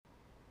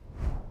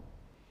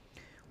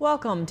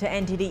Welcome to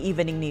NTD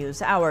Evening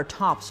News. Our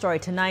top story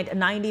tonight,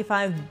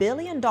 $95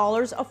 billion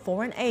of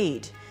foreign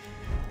aid.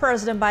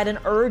 President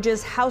Biden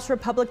urges House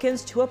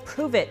Republicans to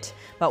approve it,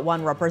 but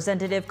one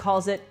representative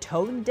calls it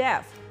tone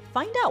deaf.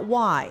 Find out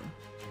why.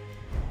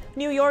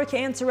 New York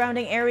and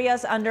surrounding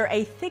areas under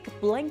a thick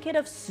blanket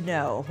of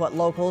snow. What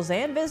locals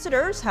and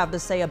visitors have to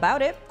say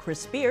about it. Chris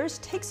Spears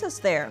takes us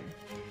there.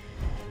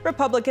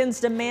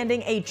 Republicans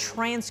demanding a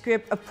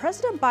transcript of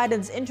President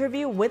Biden's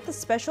interview with the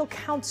special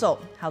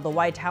counsel, how the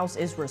White House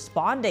is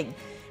responding.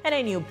 And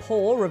a new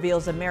poll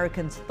reveals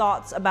Americans'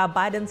 thoughts about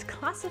Biden's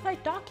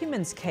classified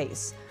documents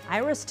case.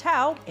 Iris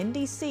Tao in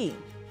D.C.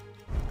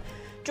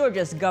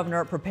 Georgia's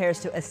governor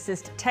prepares to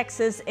assist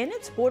Texas in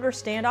its border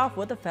standoff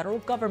with the federal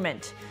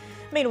government.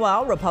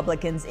 Meanwhile,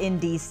 Republicans in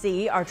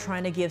D.C. are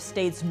trying to give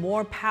states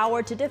more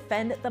power to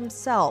defend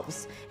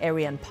themselves.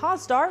 Ariane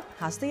Pozdar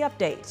has the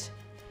update.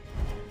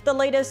 The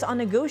latest on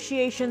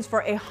negotiations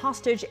for a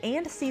hostage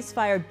and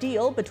ceasefire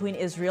deal between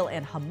Israel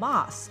and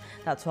Hamas.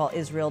 That's while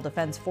Israel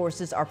Defense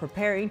Forces are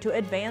preparing to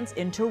advance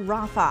into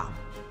Rafah.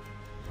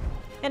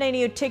 And a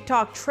new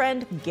TikTok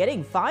trend,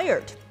 getting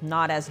fired.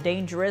 Not as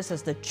dangerous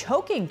as the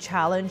choking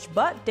challenge,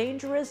 but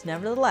dangerous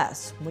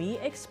nevertheless. We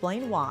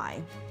explain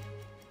why.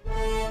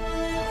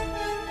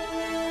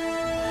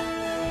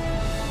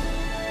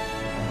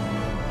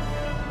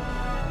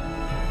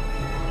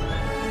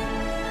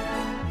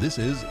 This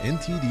is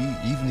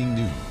NTD Evening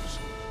News.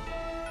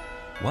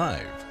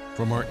 Live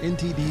from our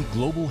NTD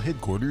Global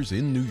Headquarters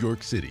in New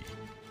York City,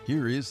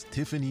 here is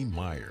Tiffany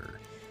Meyer.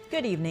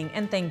 Good evening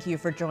and thank you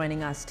for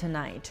joining us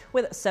tonight.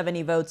 With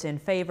 70 votes in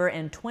favor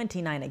and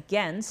 29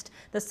 against,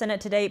 the Senate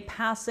today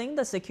passing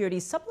the security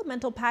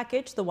supplemental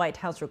package the White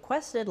House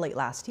requested late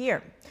last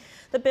year.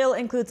 The bill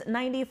includes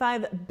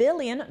 $95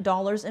 billion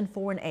in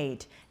foreign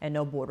aid and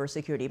no border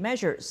security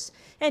measures.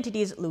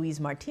 NTD's Luis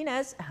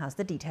Martinez has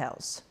the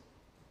details.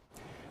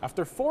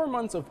 After 4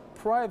 months of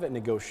private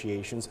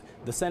negotiations,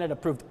 the Senate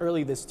approved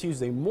early this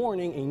Tuesday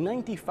morning a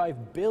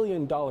 $95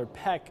 billion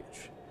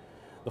package.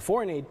 The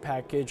foreign aid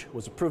package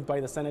was approved by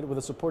the Senate with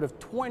the support of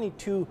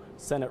 22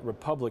 Senate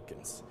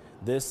Republicans.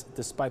 This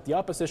despite the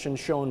opposition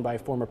shown by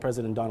former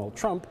President Donald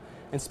Trump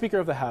and Speaker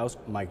of the House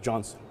Mike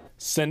Johnson.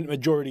 Senate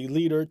Majority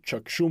Leader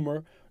Chuck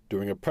Schumer,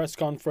 during a press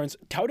conference,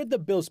 touted the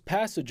bill's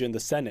passage in the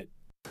Senate.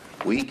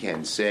 We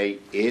can say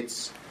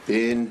it's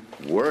been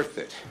worth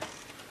it.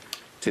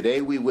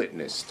 Today we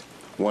witnessed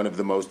one of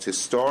the most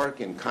historic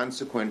and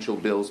consequential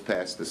bills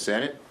pass the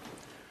Senate.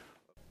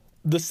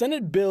 The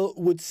Senate bill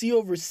would see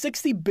over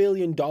 $60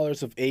 billion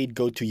of aid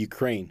go to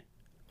Ukraine,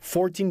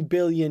 $14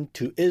 billion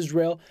to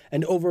Israel,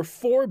 and over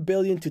 $4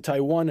 billion to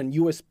Taiwan and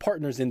U.S.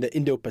 partners in the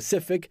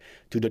Indo-Pacific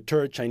to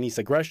deter Chinese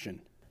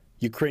aggression.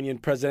 Ukrainian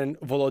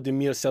President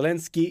Volodymyr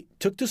Zelensky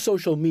took to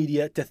social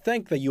media to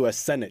thank the U.S.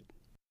 Senate.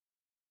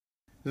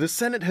 The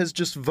Senate has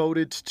just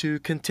voted to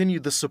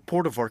continue the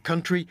support of our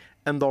country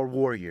and our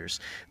warriors.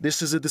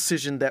 This is a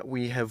decision that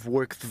we have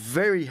worked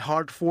very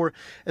hard for,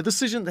 a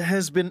decision that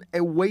has been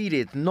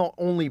awaited not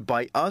only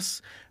by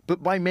us,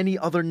 but by many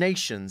other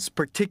nations,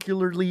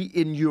 particularly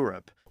in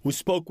Europe. Who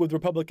spoke with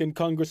Republican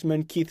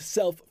Congressman Keith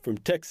Self from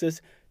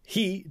Texas.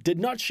 He did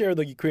not share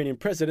the Ukrainian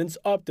president's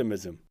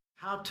optimism.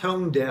 How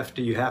tone deaf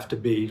do you have to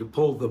be to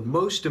pull the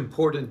most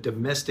important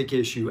domestic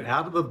issue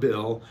out of a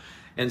bill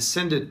and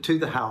send it to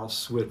the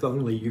House with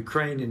only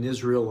Ukraine and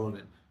Israel on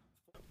it?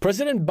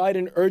 President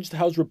Biden urged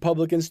House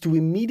Republicans to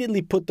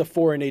immediately put the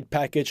foreign aid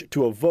package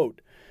to a vote,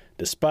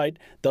 despite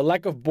the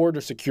lack of border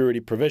security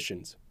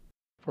provisions.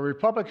 For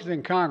Republicans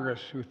in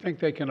Congress who think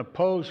they can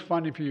oppose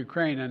funding for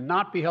Ukraine and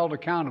not be held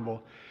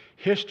accountable,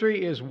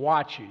 history is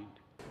watching.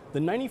 The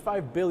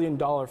 $95 billion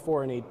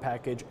foreign aid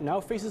package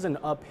now faces an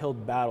uphill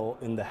battle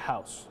in the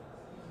House.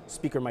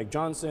 Speaker Mike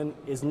Johnson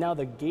is now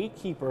the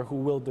gatekeeper who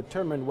will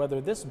determine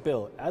whether this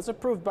bill, as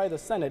approved by the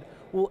Senate,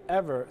 will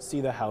ever see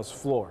the House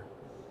floor.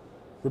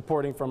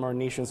 Reporting from our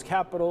nation's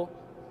capital,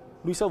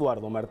 Luis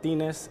Eduardo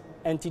Martinez,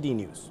 NTD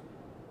News.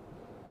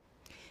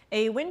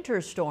 A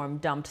winter storm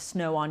dumped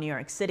snow on New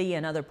York City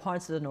and other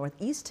parts of the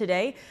Northeast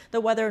today. The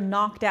weather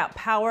knocked out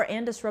power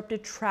and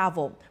disrupted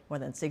travel. More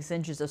than 6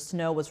 inches of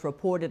snow was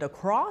reported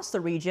across the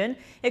region.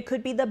 It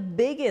could be the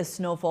biggest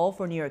snowfall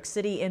for New York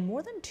City in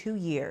more than 2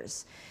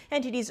 years.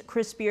 NTD's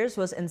Chris Spears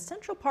was in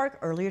Central Park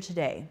earlier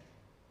today.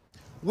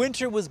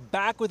 Winter was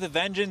back with a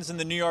vengeance in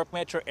the New York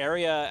metro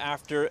area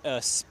after a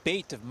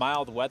spate of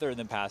mild weather in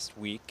the past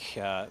week.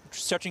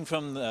 Stretching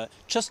from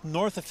just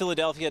north of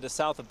Philadelphia to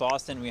south of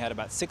Boston, we had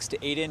about 6 to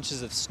 8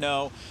 inches of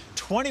snow,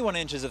 21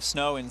 inches of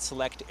snow in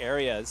select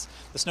areas.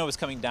 The snow was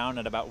coming down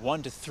at about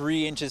 1 to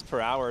 3 inches per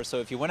hour, so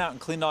if you went out and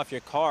cleaned off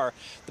your car,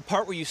 the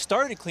part where you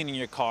started cleaning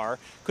your car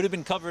could have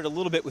been covered a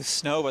little bit with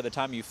snow by the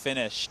time you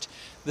finished.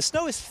 The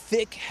snow is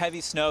thick, heavy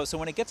snow, so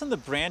when it gets on the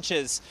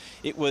branches,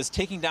 it was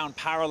taking down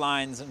power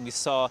lines, and we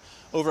saw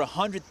over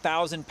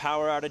 100,000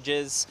 power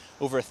outages,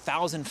 over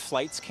 1,000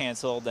 flights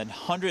canceled, and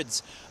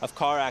hundreds of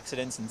car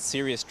accidents and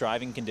serious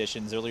driving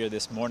conditions earlier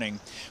this morning.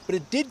 But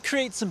it did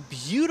create some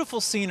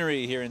beautiful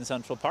scenery here in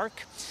Central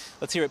Park.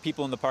 Let's hear what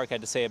people in the park had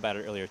to say about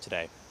it earlier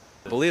today.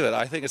 Believe it,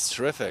 I think it's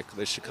terrific.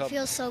 They should come. It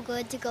feels so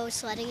good to go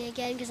sledding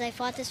again because I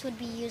thought this would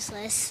be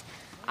useless.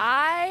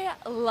 I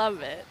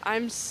love it.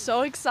 I'm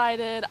so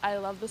excited. I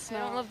love the snow. I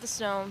don't love the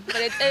snow,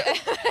 but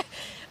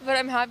but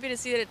I'm happy to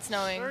see that it's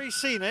snowing. Very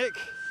scenic.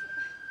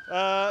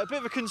 A bit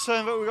of a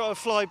concern that we've got to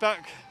fly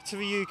back to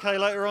the UK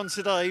later on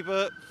today,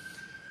 but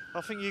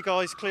I think you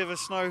guys clear the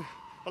snow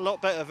a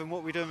lot better than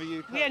what we do in the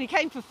UK. We only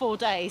came for 4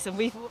 days, and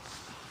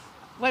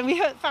when we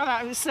found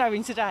out it was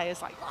snowing today,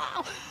 it's like,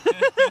 wow.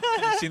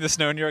 Have you seen the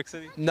snow in New York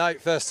City? No,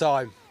 first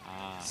time.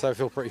 So I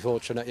feel pretty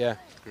fortunate, yeah.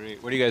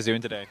 Great. What are you guys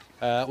doing today?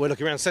 We're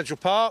looking around Central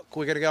Park,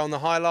 we're going to go on the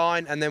High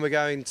Line, and then we're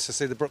going to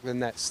see the Brooklyn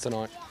Nets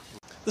tonight.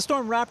 The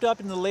storm wrapped up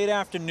in the late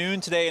afternoon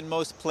today in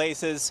most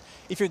places.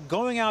 If you're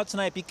going out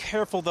tonight, be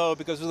careful though,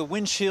 because with the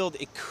windshield,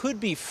 it could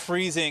be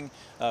freezing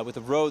with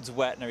the roads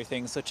wet and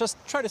everything. So just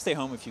try to stay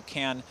home if you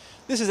can.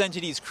 This is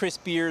NTD's Chris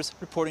Beers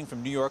reporting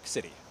from New York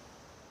City.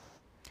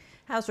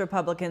 House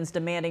Republicans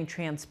demanding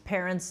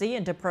transparency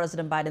into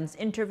President Biden's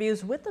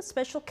interviews with the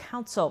special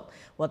counsel.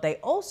 What they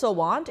also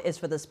want is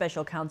for the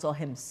special counsel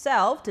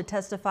himself to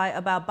testify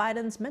about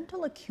Biden's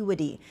mental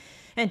acuity.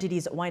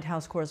 NTD's White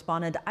House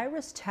correspondent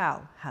Iris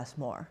Tao has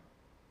more.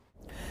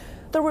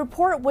 The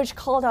report, which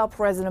called out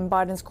President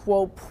Biden's,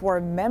 quote, poor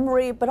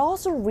memory, but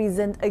also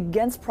reasoned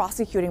against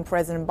prosecuting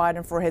President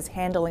Biden for his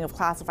handling of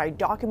classified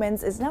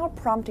documents, is now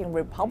prompting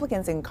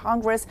Republicans in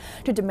Congress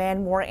to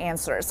demand more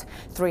answers.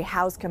 3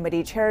 House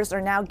committee chairs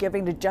are now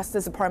giving the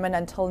Justice Department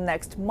until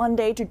next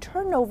Monday to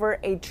turn over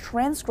a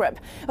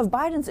transcript of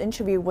Biden's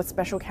interview with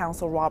special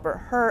counsel Robert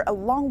Hur,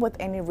 along with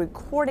any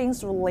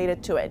recordings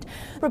related to it.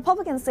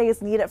 Republicans say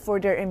it's needed for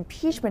their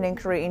impeachment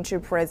inquiry into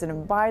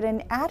President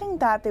Biden, adding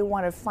that they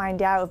want to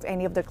find out if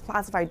any of the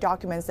classified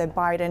documents that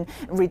Biden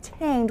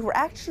retained were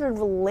actually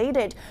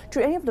related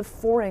to any of the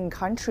foreign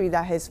country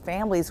that his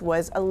family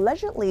was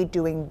allegedly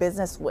doing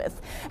business with.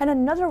 And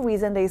another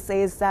reason they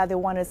say is that they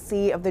want to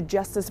see if the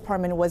Justice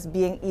Department was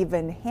being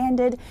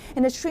even-handed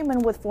in its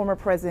treatment with former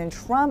President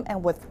Trump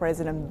and with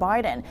President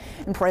Biden.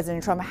 And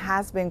President Trump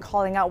has been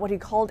calling out what he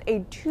called a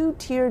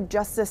 2-tier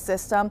justice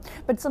system,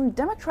 but some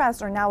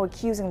Democrats are now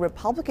accusing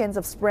Republicans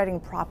of spreading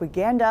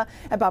propaganda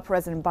about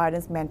President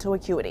Biden's mental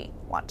acuity.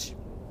 Watch.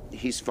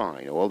 He's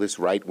fine. All this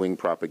right-wing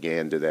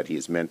propaganda that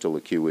his mental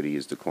acuity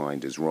is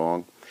declined is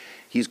wrong.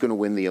 He's going to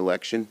win the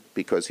election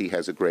because he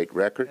has a great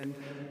record.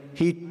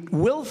 He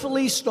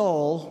willfully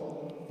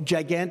stole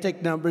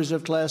gigantic numbers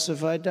of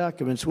classified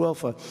documents,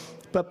 willful.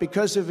 But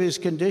because of his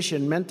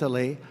condition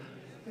mentally,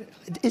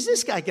 is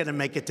this guy going to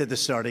make it to the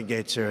starting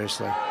gate,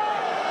 seriously?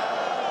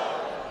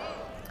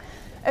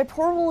 A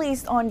poll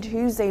released on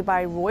Tuesday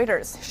by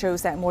Reuters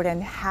shows that more than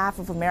half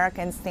of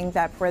Americans think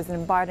that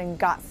President Biden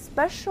got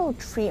special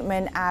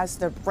treatment as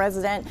the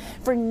president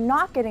for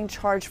not getting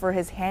charged for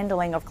his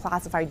handling of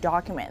classified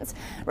documents.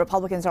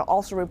 Republicans are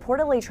also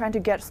reportedly trying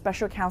to get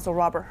special counsel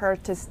Robert Hur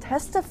to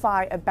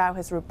testify about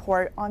his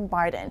report on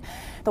Biden.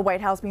 The White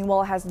House,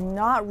 meanwhile, has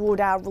not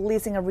ruled out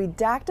releasing a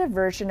redacted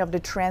version of the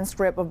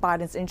transcript of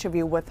Biden's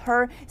interview with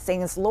Hur,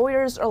 saying its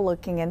lawyers are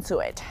looking into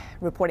it.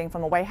 Reporting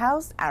from the White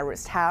House,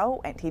 Iris Tao,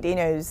 NTD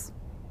News.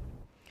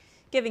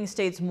 Giving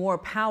states more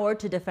power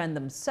to defend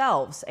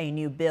themselves. A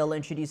new bill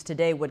introduced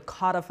today would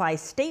codify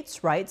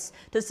states' rights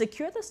to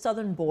secure the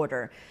southern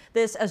border.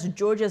 This as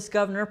Georgia's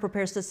governor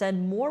prepares to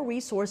send more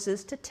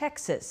resources to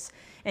Texas.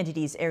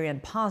 NTD's Arian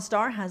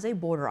Pasdar has a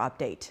border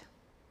update.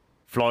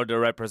 Florida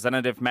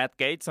Representative Matt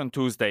Gaetz on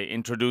Tuesday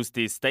introduced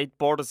the State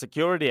Border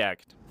Security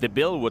Act. The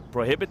bill would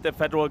prohibit the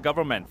federal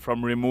government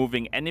from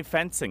removing any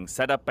fencing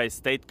set up by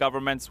state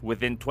governments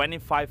within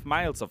 25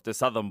 miles of the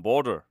southern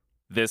border.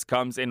 This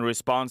comes in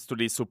response to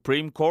the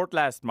Supreme Court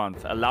last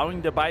month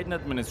allowing the Biden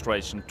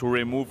administration to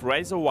remove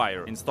razor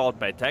wire installed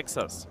by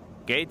Texas.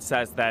 Gaetz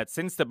says that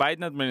since the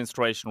Biden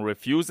administration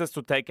refuses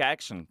to take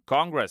action,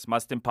 Congress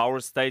must empower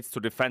states to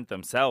defend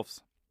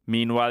themselves.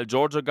 Meanwhile,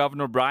 Georgia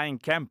Governor Brian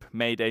Kemp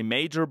made a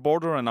major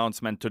border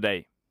announcement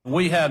today.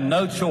 We have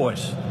no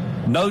choice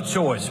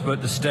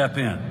but to step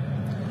in.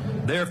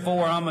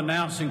 Therefore, I'm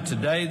announcing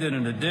today that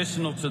in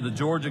addition to the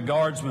Georgia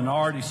Guardsmen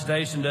already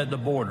stationed at the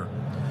border,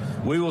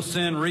 we will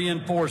send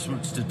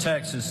reinforcements to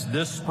Texas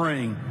this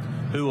spring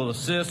who will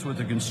assist with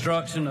the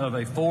construction of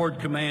a forward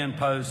command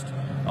post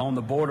on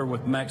the border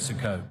with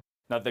Mexico.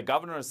 Now, the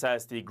governor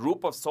says the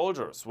group of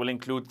soldiers will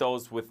include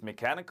those with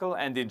mechanical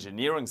and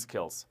engineering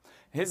skills.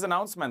 His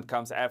announcement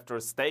comes after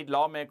state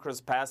lawmakers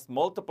passed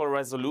multiple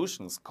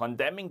resolutions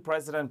condemning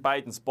President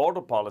Biden's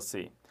border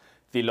policy.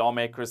 The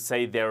lawmakers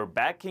say they're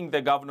backing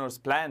the governor's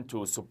plan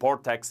to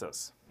support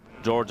Texas.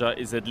 Georgia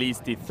is at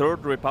least the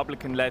third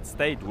Republican-led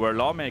state where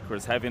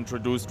lawmakers have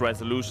introduced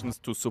resolutions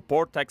to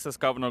support Texas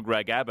Governor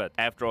Greg Abbott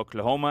after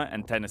Oklahoma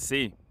and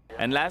Tennessee.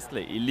 And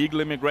lastly,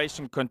 illegal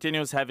immigration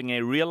continues having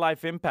a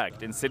real-life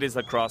impact in cities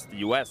across the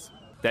U.S.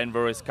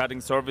 Denver is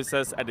cutting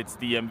services at its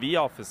DMV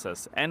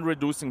offices and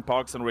reducing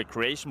parks and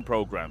recreation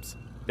programs.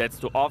 That's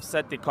to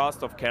offset the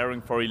cost of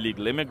caring for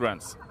illegal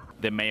immigrants.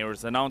 The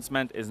mayor's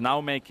announcement is now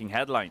making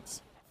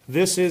headlines.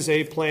 This is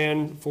a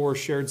plan for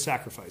shared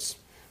sacrifice.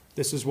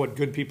 This is what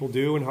good people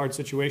do in hard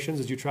situations,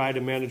 is you try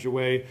to manage a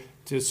way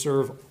to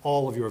serve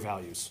all of your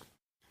values.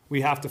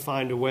 We have to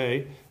find a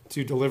way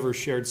to deliver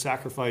shared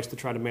sacrifice to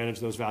try to manage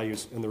those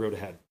values in the road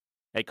ahead.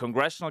 A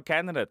congressional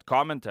candidate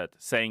commented,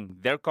 saying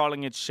they're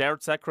calling it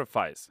shared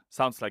sacrifice.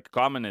 Sounds like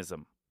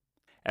communism.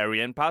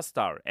 Ariane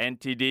Pastar,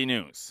 NTD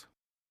News.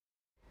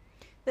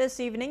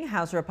 This evening,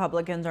 House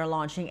Republicans are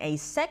launching a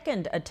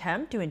second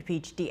attempt to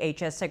impeach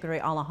DHS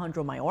Secretary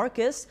Alejandro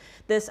Mayorkas.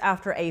 This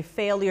after a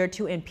failure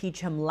to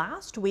impeach him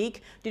last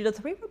week due to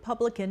 3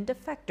 Republican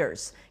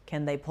defectors.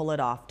 Can they pull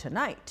it off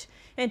tonight?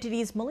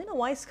 NTD's Melina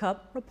Weisskopf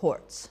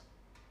reports.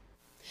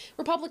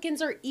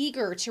 Republicans are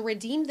eager to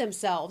redeem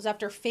themselves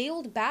after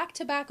failed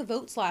back-to-back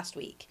votes last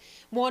week.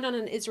 One on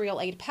an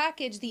Israel aid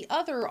package, the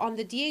other on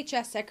the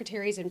DHS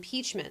Secretary's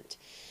impeachment.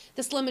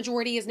 The slim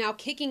majority is now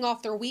kicking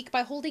off their week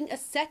by holding a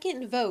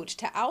second vote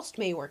to oust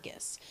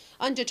Mayorkas.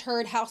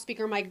 Undeterred, House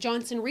Speaker Mike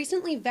Johnson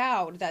recently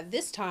vowed that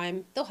this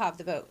time they'll have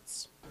the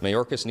votes.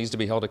 Mayorkas needs to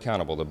be held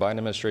accountable. The Biden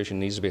administration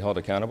needs to be held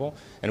accountable,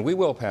 and we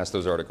will pass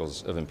those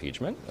articles of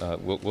impeachment.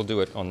 We'll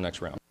do it on the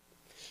next round.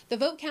 The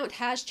vote count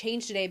has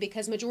changed today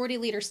because Majority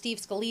Leader Steve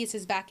Scalise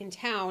is back in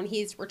town.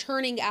 He's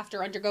returning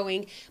after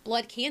undergoing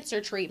blood cancer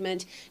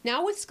treatment.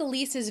 Now with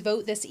Scalise's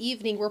vote this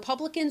evening,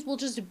 Republicans will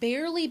just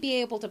barely be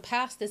able to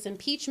pass this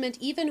impeachment,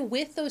 even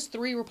with those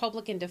 3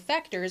 Republican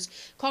defectors,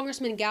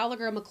 Congressman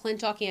Gallagher,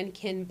 McClintock, and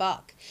Ken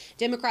Buck.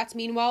 Democrats,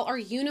 meanwhile, are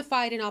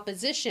unified in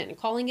opposition,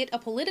 calling it a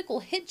political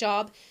hit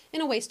job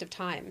and a waste of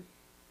time.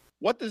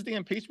 What does the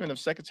impeachment of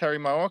Secretary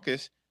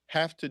Mayorkas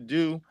have to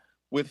do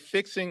with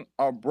fixing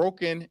our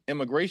broken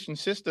immigration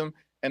system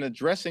and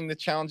addressing the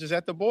challenges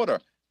at the border?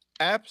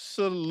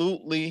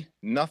 Absolutely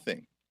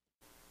nothing.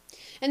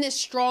 And this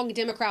strong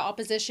Democrat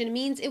opposition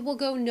means it will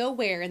go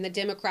nowhere in the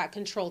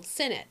Democrat-controlled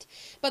Senate.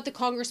 But the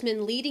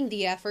congressman leading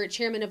the effort,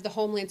 chairman of the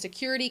Homeland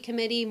Security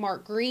Committee,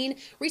 Mark Green,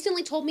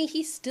 recently told me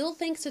he still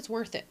thinks it's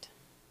worth it.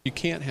 You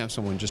can't have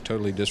someone just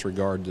totally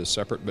disregard the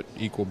separate but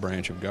equal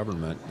branch of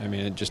government. I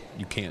mean,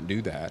 you can't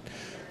do that.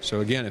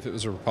 So again, if it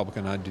was a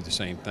Republican, I'd do the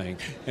same thing.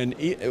 And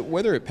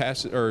whether it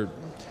passes or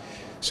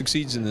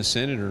succeeds in the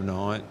Senate or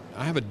not,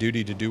 I have a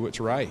duty to do what's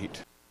right.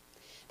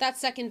 That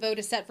second vote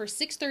is set for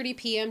 6:30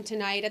 p.m.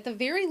 tonight. At the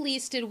very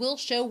least, it will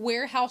show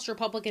where House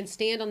Republicans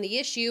stand on the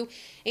issue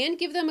and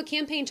give them a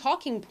campaign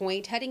talking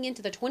point heading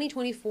into the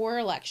 2024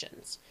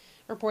 elections.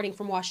 Reporting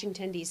from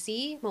Washington,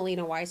 D.C.,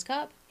 Melina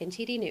Weisskopf,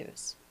 NTD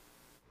News.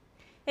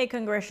 A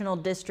congressional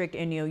district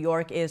in New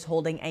York is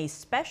holding a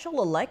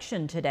special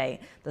election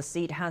today. The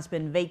seat has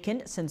been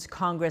vacant since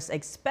Congress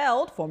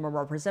expelled former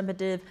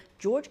Representative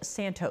George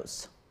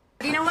Santos.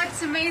 You know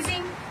what's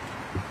amazing?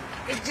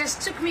 It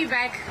just took me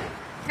back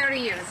 30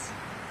 years.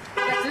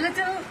 That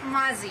little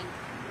Mazi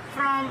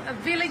from a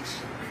village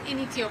in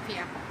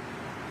Ethiopia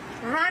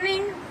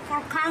running for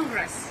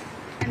Congress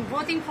and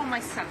voting for my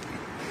son.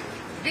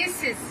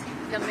 This is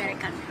the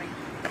American dream.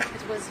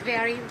 It was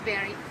very,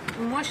 very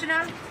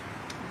emotional,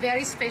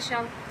 very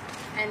special,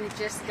 and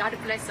just God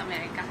bless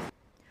America.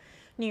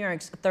 New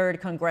York's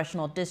 3rd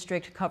congressional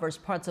district covers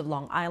parts of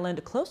Long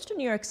Island, close to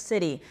New York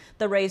City.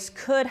 The race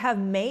could have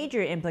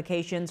major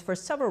implications for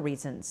several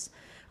reasons.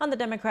 On the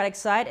Democratic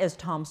side is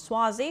Tom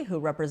Suozzi, who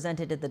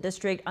represented the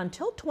district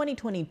until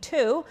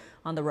 2022.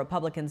 On the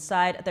Republican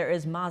side, there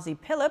is Mazi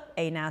Pilip,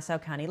 a Nassau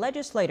County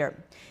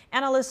legislator.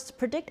 Analysts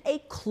predict a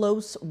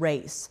close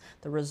race.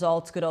 The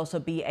results could also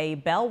be a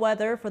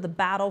bellwether for the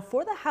battle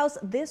for the House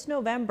this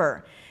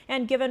November.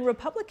 And given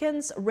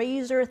Republicans'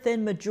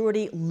 razor-thin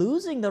majority,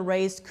 losing the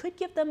race could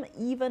give them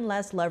even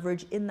less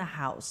leverage in the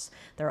House.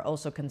 There are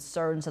also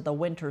concerns that the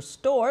winter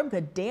storm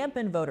could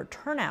dampen voter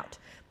turnout.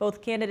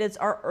 Both candidates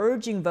are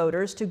urging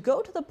voters to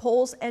go to the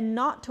polls and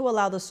not to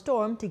allow the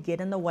storm to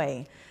get in the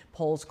way.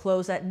 Polls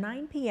close at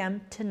 9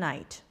 p.m.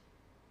 tonight.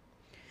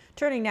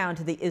 Turning now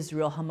to the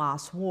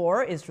Israel-Hamas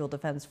war, Israel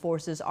Defense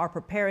Forces are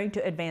preparing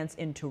to advance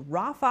into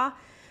Rafah.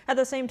 At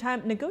the same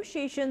time,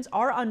 negotiations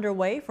are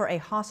underway for a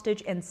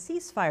hostage and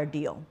ceasefire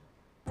deal.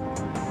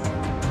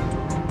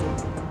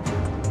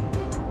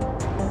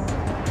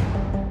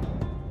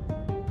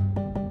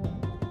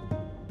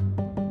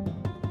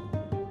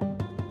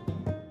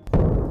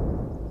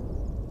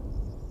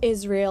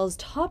 Israel's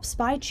top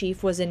spy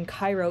chief was in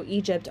Cairo,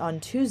 Egypt on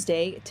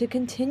Tuesday to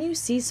continue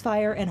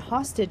ceasefire and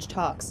hostage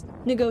talks.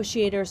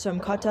 Negotiators from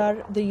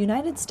Qatar, the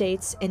United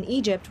States, and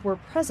Egypt were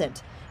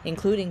present,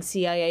 including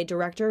CIA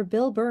Director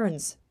Bill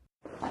Burns.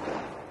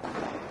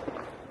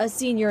 A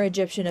senior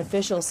Egyptian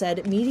official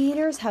said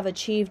mediators have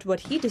achieved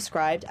what he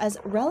described as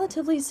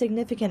relatively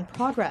significant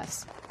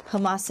progress.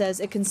 Hamas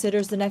says it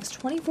considers the next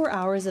 24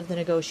 hours of the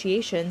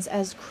negotiations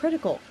as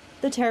critical.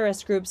 The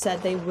terrorist group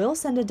said they will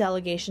send a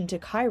delegation to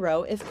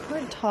Cairo if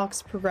current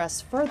talks progress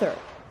further.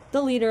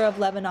 The leader of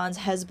Lebanon's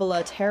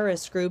Hezbollah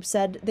terrorist group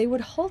said they would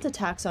halt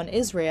attacks on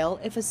Israel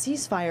if a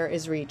ceasefire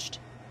is reached.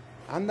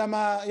 When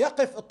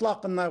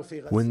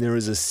there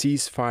is a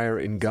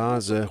ceasefire in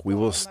Gaza, we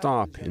will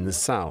stop in the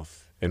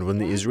south. And when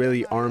the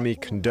Israeli army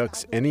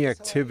conducts any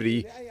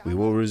activity, we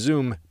will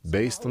resume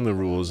based on the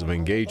rules of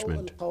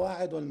engagement.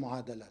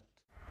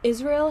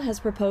 Israel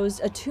has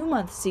proposed a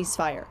 2-month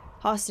ceasefire.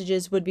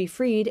 Hostages would be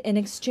freed in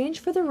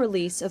exchange for the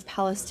release of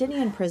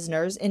Palestinian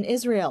prisoners in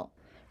Israel.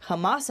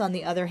 Hamas, on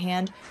the other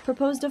hand,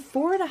 proposed a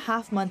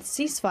 4.5-month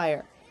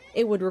ceasefire.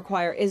 It would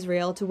require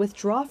Israel to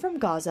withdraw from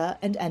Gaza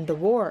and end the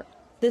war.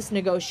 This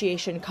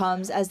negotiation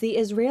comes as the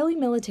Israeli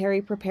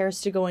military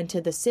prepares to go into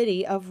the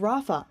city of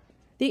Rafah.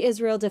 The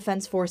Israel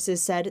Defense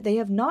Forces said they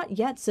have not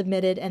yet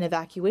submitted an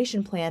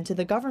evacuation plan to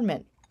the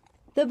government.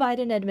 The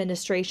Biden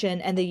administration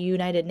and the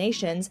United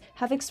Nations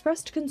have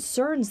expressed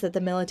concerns that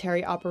the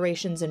military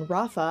operations in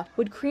Rafah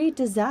would create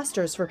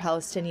disasters for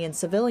Palestinian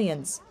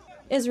civilians.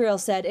 Israel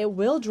said it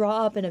will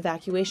draw up an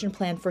evacuation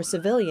plan for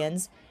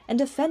civilians and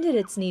defended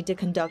its need to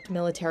conduct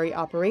military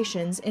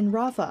operations in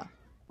Rafah.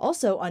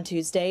 Also on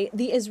Tuesday,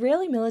 the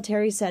Israeli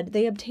military said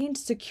they obtained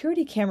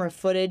security camera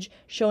footage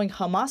showing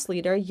Hamas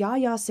leader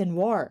Yahya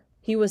Sinwar.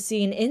 He was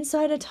seen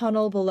inside a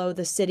tunnel below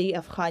the city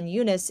of Khan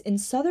Yunis in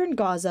southern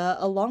Gaza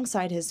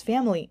alongside his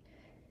family.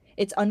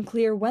 It's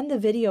unclear when the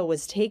video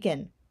was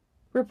taken.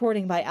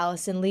 Reporting by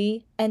Allison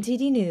Lee,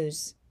 NTD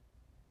News.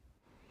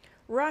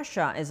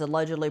 Russia is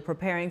allegedly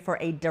preparing for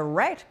a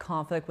direct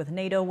conflict with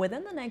NATO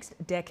within the next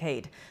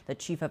decade. The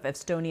chief of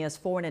Estonia's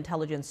Foreign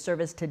Intelligence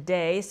Service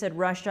today said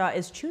Russia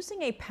is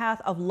choosing a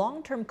path of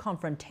long-term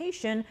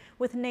confrontation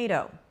with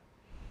NATO.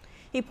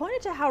 He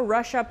pointed to how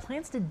Russia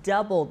plans to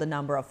double the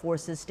number of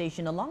forces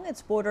stationed along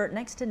its border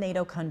next to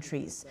NATO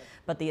countries.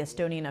 But the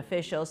Estonian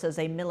official says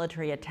a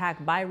military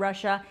attack by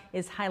Russia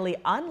is highly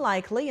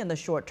unlikely in the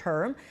short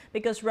term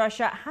because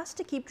Russia has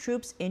to keep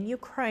troops in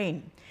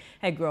Ukraine.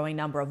 A growing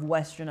number of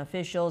Western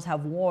officials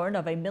have warned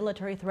of a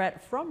military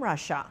threat from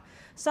Russia.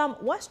 Some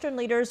Western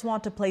leaders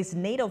want to place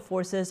NATO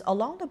forces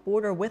along the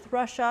border with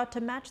Russia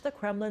to match the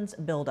Kremlin's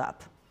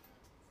buildup.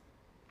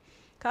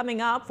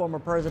 Coming up, former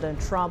President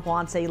Trump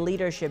wants a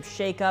leadership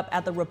shakeup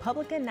at the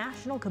Republican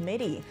National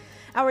Committee.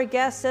 Our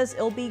guest says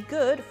it'll be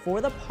good for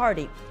the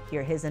party.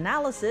 Hear his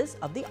analysis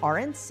of the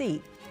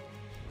RNC.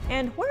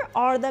 And where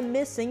are the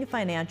missing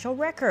financial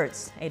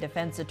records? A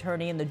defense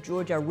attorney in the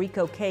Georgia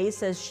RICO case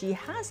says she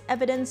has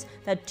evidence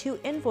that 2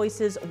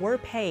 invoices were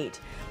paid,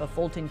 but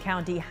Fulton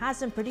County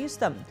hasn't produced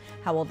them.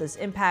 How will this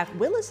impact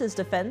Willis's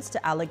defense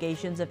to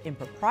allegations of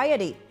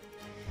impropriety?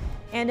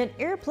 And an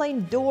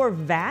airplane door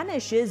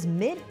vanishes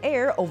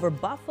mid-air over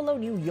Buffalo,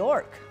 New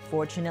York.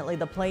 Fortunately,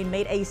 the plane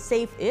made a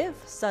safe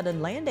if sudden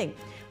landing.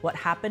 What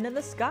happened in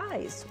the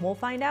skies? We'll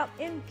find out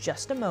in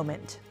just a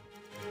moment.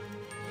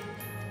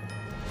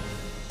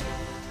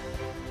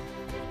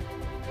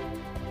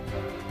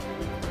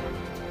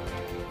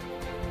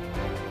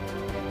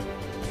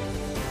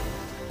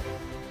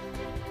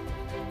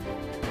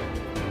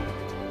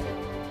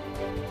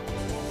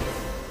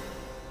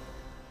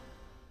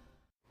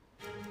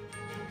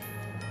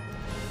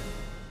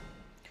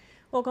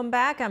 Welcome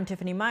back. I'm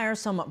Tiffany Meyer.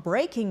 Some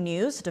breaking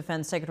news.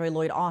 Defense Secretary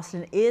Lloyd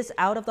Austin is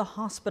out of the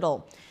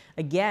hospital.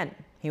 Again,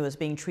 he was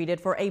being treated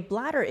for a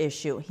bladder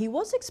issue. He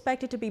was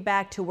expected to be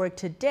back to work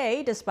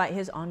today despite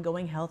his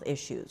ongoing health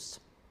issues.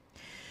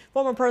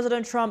 Former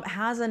President Trump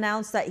has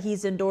announced that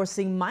he's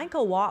endorsing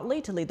Michael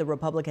Whatley to lead the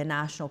Republican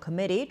National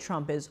Committee.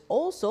 Trump is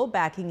also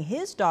backing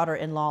his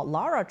daughter-in-law,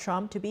 Lara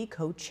Trump, to be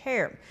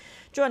co-chair.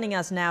 Joining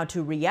us now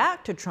to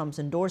react to Trump's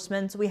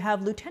endorsements, we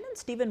have Lieutenant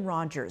Stephen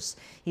Rogers.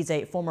 He's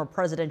a former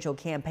presidential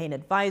campaign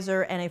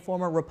advisor and a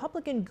former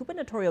Republican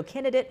gubernatorial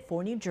candidate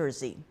for New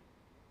Jersey.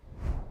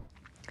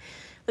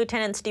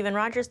 Lieutenant Stephen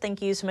Rogers,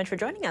 thank you so much for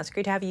joining us.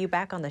 Great to have you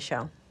back on the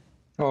show.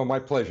 Oh, my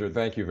pleasure.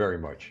 Thank you very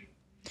much.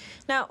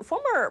 Now,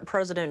 former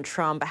President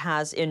Trump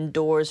has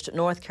endorsed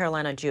North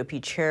Carolina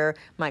GOP Chair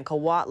Michael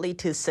Whatley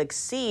to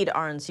succeed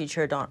RNC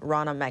Chair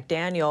Ronna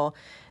McDaniel.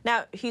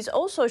 Now, he's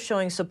also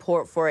showing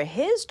support for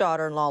his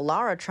daughter-in-law,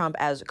 Lara Trump,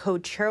 as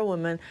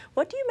co-chairwoman.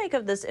 What do you make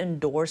of this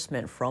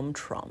endorsement from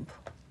Trump?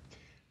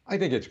 I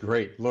think it's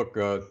great. Look,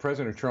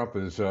 President Trump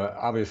is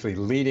obviously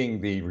leading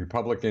the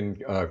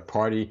Republican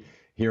Party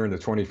here in the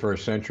 21st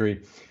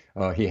century.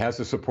 He has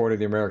the support of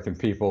the American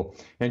people,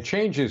 and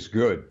change is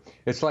good.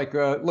 It's like,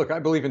 look, I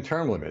believe in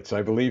term limits.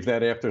 I believe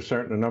that after a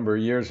certain number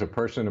of years, a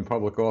person in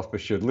public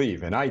office should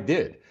leave, and I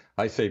did.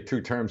 I saved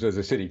 2 terms as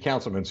a city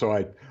councilman, so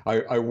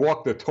I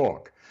walked the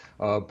talk.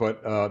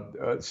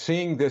 But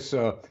seeing this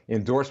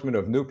endorsement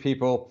of new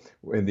people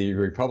in the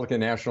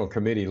Republican National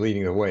Committee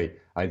leading the way,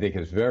 I think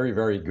is very,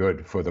 very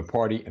good for the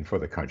party and for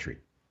the country.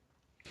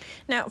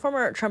 Now,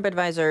 former Trump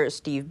advisor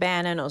Steve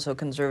Bannon, also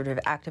conservative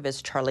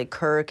activist Charlie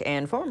Kirk,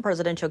 and former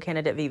presidential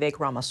candidate Vivek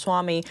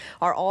Ramaswamy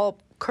are all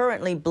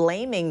currently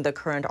blaming the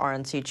current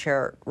RNC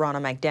chair,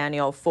 Ronna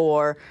McDaniel,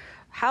 for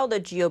how the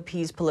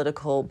GOP's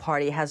political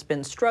party has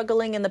been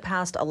struggling in the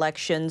past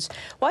elections.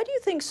 Why do you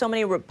think so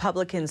many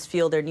Republicans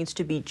feel there needs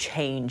to be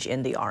change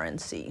in the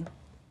RNC?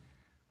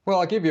 Well,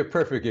 I'll give you a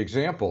perfect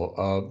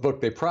example.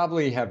 Look, they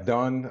probably have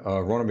done,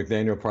 Ronna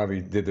McDaniel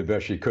probably did the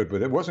best she could,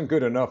 but it wasn't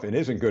good enough and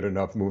isn't good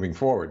enough moving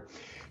forward.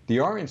 The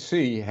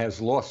RNC has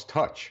lost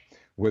touch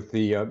with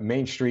the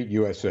Main Street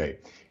USA.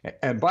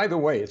 And by the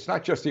way, it's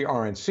not just the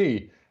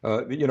RNC.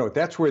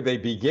 That's where they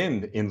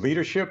begin in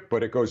leadership,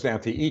 but it goes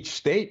down to each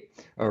state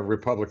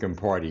Republican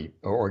Party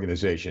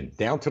organization,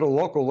 down to the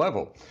local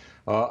level.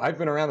 I've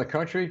been around the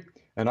country,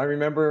 and I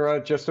remember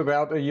just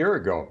about a year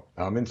ago,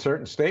 I'm in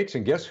certain states,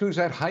 and guess who's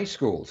at high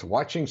schools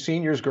watching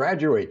seniors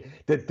graduate?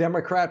 The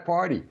Democrat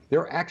Party.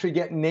 They're actually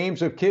getting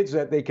names of kids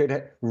that they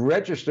could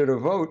register to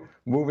vote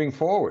moving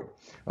forward.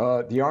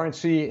 The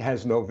RNC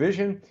has no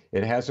vision.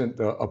 It hasn't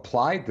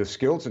applied the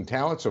skills and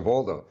talents of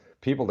all the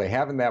people they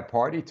have in that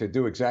party to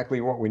do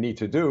exactly what we need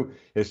to do,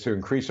 is to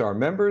increase our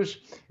members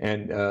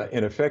and,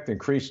 in effect,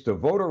 increase the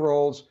voter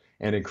rolls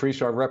and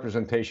increase our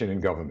representation in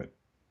government.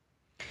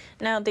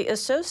 Now, the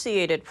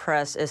Associated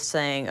Press is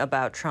saying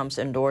about Trump's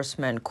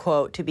endorsement,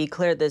 quote, "To be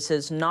clear, this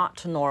is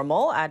not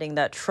normal," adding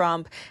that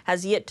Trump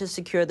has yet to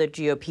secure the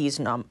GOP's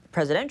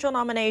presidential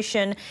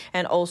nomination.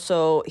 And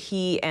also,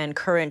 he and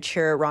current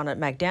chair Ronald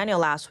McDaniel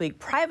last week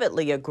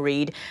privately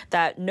agreed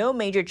that no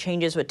major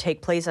changes would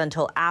take place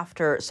until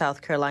after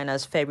South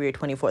Carolina's February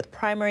 24th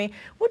primary.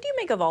 What do you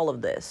make of all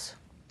of this?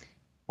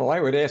 Well, I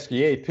would ask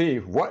the AP,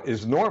 what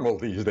is normal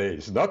these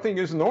days? Nothing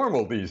is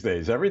normal these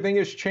days. Everything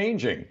is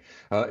changing.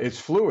 It's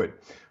fluid.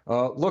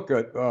 Look,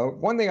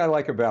 one thing I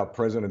like about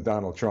President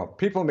Donald Trump,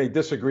 people may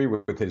disagree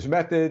with his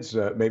methods,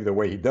 maybe the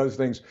way he does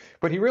things,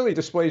 but he really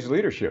displays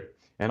leadership.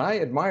 And I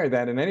admire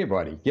that in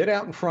anybody. Get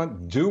out in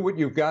front, do what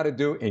you've got to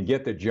do, and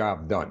get the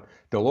job done.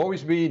 There'll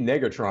always be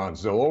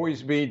negatrons. There'll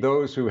always be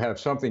those who have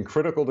something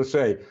critical to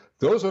say.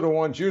 Those are the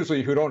ones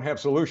usually who don't have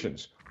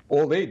solutions.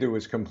 All they do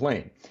is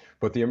complain.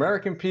 But the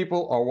American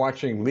people are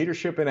watching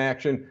leadership in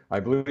action. I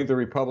believe the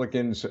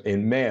Republicans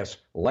en masse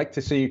like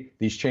to see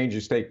these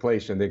changes take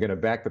place, and they're going to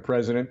back the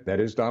president, that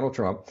is Donald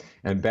Trump,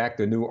 and back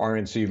the new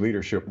RNC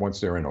leadership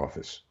once they're in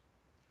office.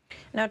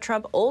 Now,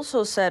 Trump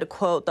also said,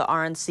 quote, "The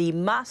RNC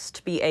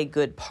must be a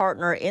good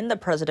partner in the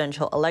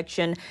presidential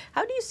election."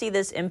 How do you see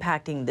this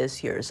impacting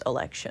this year's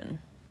election?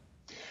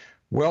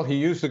 Well, he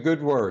used the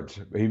good words.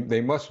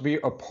 They must be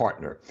a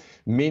partner,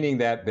 meaning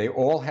that they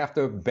all have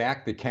to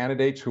back the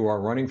candidates who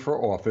are running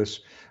for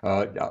office.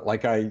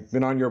 Like I've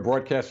been on your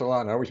broadcast a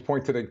lot, and I always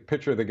point to the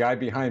picture of the guy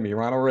behind me,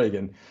 Ronald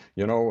Reagan.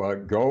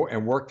 Go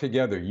and work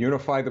together,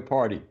 unify the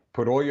party,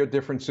 put all your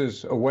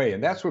differences away.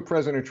 And that's what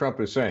President Trump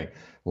is saying.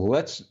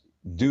 Let's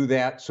do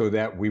that so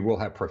that we will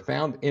have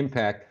profound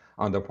impact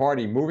on the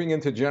party moving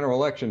into general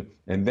election,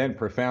 and then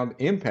profound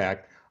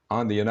impact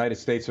on the United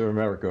States of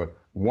America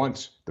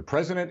once the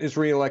president is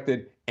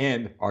reelected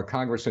and our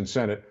Congress and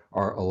Senate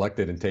are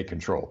elected and take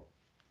control.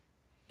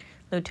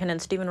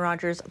 Lieutenant Stephen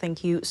Rogers,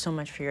 thank you so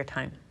much for your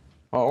time.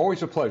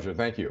 Always a pleasure.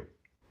 Thank you.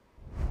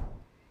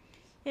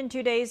 In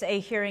 2 days, a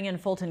hearing in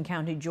Fulton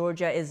County,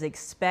 Georgia is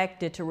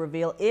expected to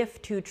reveal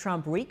if two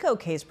Trump RICO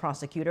case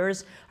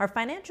prosecutors are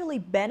financially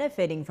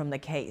benefiting from the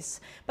case.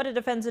 But a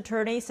defense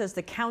attorney says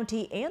the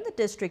county and the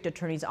district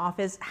attorney's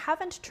office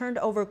haven't turned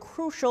over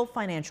crucial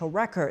financial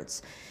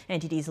records.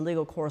 NTD's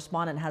legal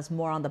correspondent has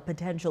more on the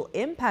potential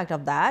impact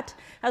of that,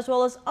 as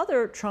well as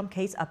other Trump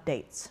case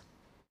updates.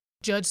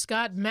 Judge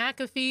Scott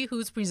McAfee,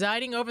 who's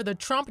presiding over the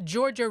Trump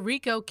Georgia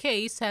RICO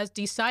case, has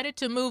decided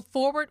to move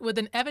forward with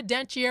an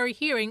evidentiary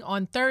hearing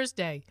on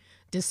Thursday,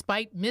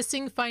 despite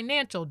missing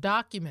financial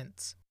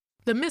documents.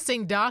 The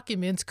missing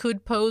documents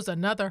could pose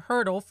another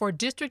hurdle for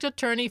District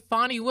Attorney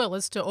Fani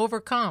Willis to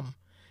overcome,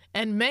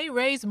 and may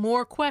raise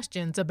more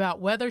questions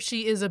about whether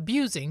she is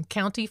abusing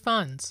county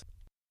funds.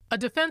 A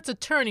defense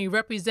attorney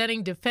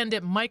representing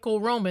defendant Michael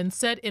Roman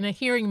said in a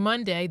hearing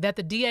Monday that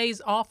the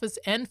DA's office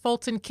and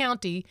Fulton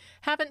County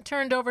haven't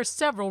turned over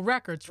several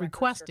records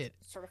requested.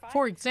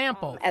 For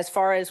example, as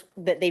far as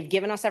that they've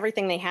given us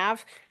everything they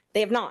have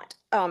not.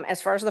 As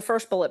far as the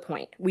first bullet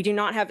point, we do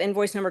not have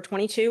invoice number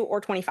 22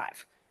 or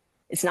 25.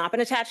 It's not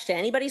been attached to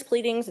anybody's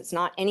pleadings. It's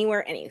not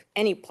anywhere,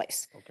 any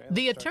place.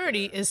 The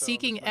attorney is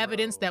seeking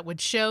evidence that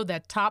would show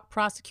that top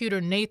prosecutor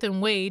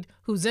Nathan Wade,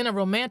 who's in a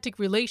romantic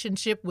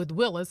relationship with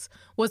Willis,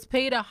 was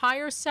paid a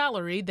higher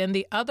salary than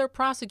the other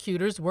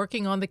prosecutors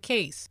working on the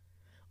case.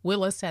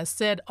 Willis has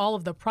said all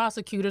of the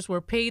prosecutors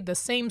were paid the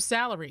same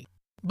salary.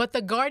 But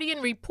The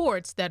Guardian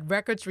reports that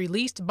records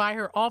released by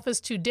her office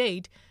to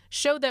date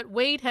show that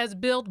Wade has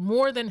billed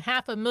more than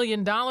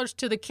 $500,000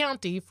 to the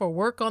county for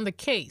work on the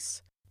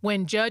case.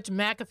 When Judge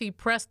McAfee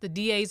pressed the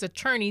DA's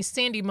attorney,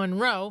 Sandy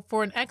Monroe,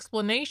 for an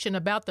explanation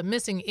about the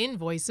missing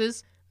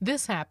invoices,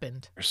 this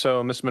happened.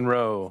 So, Ms.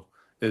 Monroe,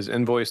 is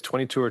invoice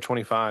 22 or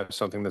 25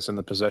 something that's in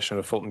the possession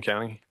of Fulton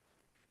County?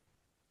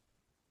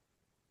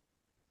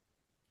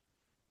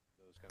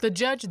 The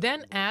judge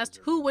then asked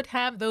who would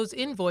have those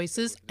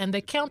invoices, and the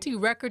county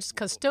records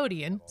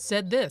custodian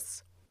said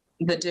this.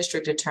 The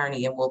district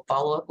attorney, and we'll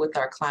follow up with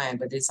our client,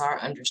 but it's our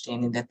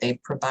understanding that they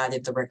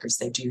provided the records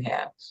they do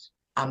have.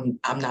 I'm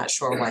not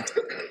sure why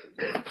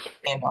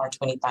and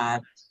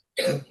R25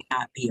 may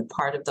not be a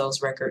part of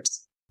those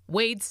records.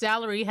 Wade's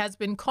salary has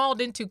been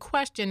called into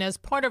question as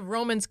part of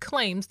Roman's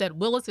claims that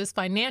Willis is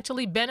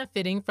financially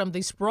benefiting from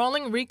the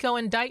sprawling RICO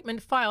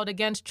indictment filed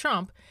against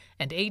Trump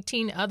and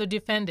 18 other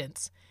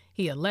defendants.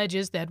 He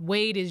alleges that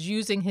Wade is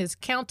using his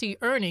county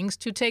earnings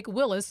to take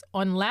Willis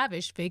on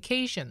lavish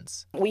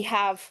vacations. We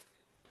have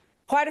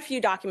quite a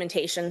few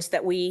documentations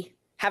that we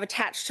have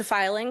attached to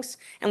filings,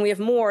 and we have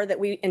more that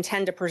we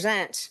intend to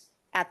present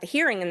at the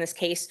hearing in this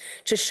case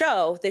to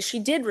show that she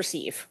did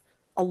receive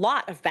a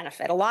lot of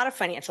benefit, a lot of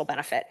financial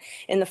benefit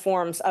in the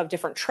forms of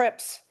different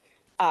trips,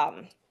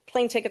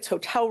 plane tickets,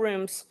 hotel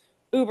rooms,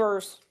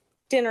 Ubers,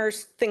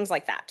 dinners, things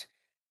like that.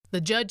 The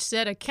judge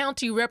said a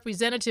county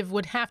representative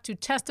would have to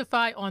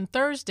testify on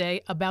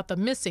Thursday about the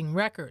missing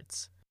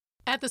records.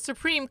 At the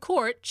Supreme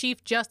Court,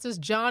 Chief Justice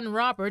John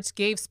Roberts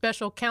gave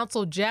special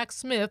counsel Jack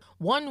Smith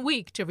 1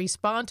 week to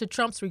respond to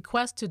Trump's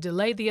request to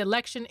delay the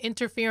election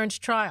interference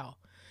trial.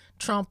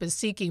 Trump is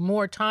seeking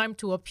more time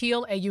to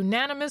appeal a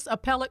unanimous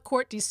appellate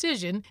court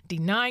decision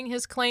denying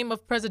his claim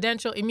of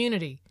presidential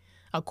immunity.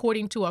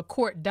 According to a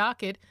court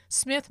docket,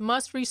 Smith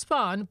must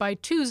respond by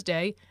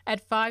Tuesday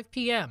at 5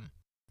 p.m.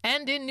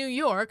 And in New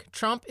York,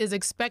 Trump is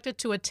expected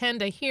to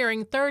attend a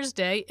hearing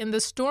Thursday in the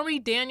Stormy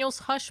Daniels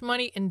hush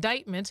money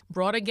indictment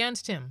brought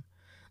against him.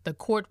 The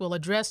court will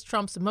address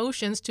Trump's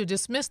motions to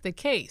dismiss the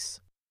case.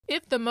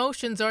 If the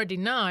motions are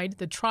denied,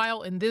 the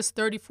trial in this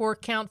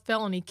 34-count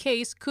felony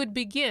case could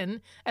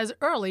begin as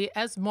early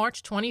as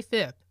March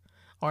 25th.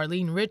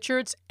 Arlene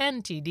Richards,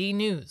 NTD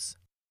News.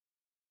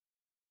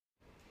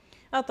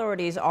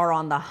 Authorities are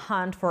on the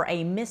hunt for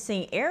a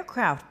missing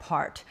aircraft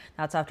part.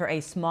 That's after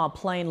a small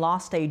plane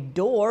lost a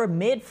door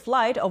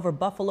mid-flight over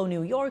Buffalo,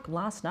 New York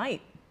last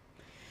night.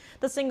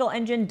 The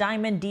single-engine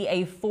Diamond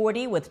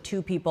DA-40 with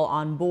 2 people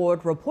on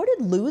board reported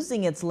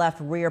losing its left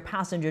rear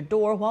passenger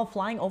door while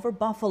flying over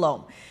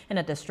Buffalo. In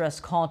a distress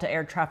call to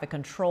air traffic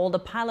control, the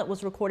pilot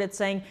was recorded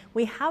saying,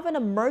 "We have an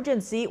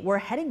emergency, we're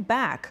heading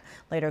back,"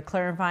 later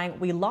clarifying,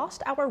 "We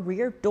lost our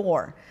rear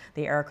door."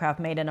 The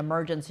aircraft made an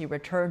emergency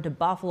return to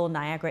Buffalo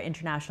Niagara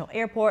International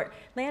Airport,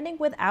 landing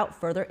without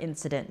further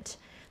incident.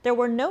 There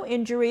were no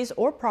injuries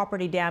or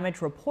property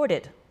damage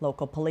reported.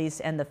 Local police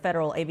and the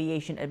Federal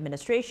Aviation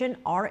Administration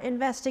are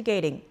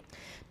investigating.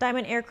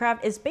 Diamond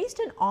Aircraft is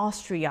based in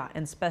Austria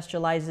and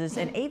specializes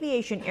in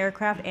aviation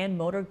aircraft and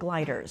motor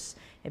gliders.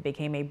 It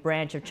became a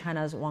branch of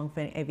China's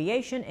Wangfeng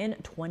Aviation in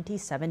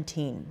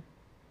 2017.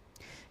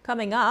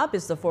 Coming up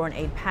is the foreign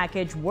aid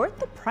package worth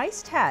the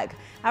price tag.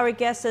 Our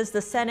guest says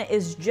the Senate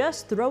is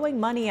just throwing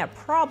money at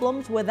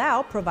problems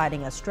without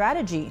providing a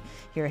strategy.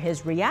 Here are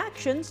his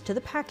reactions to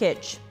the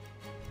package.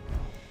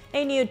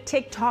 A new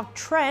TikTok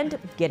trend,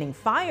 getting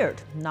fired.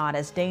 Not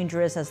as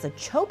dangerous as the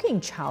choking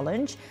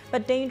challenge,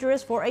 but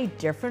dangerous for a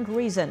different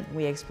reason.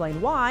 We explain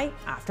why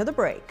after the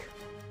break.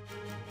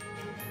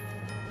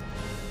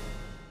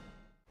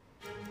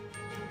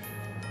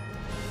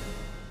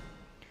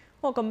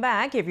 Welcome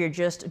back. If you're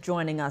just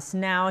joining us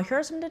now, here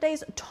are some of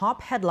today's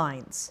top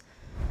headlines.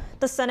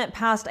 The Senate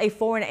passed a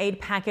foreign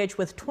aid package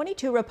with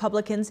 22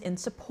 Republicans in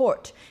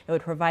support. It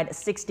would provide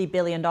 $60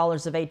 billion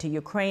of aid to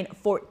Ukraine,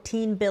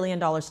 $14 billion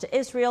to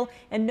Israel,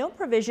 and no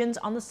provisions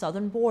on the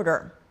southern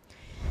border.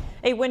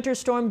 A winter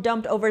storm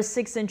dumped over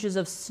 6 inches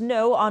of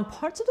snow on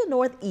parts of the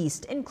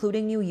Northeast,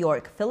 including New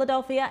York,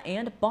 Philadelphia,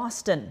 and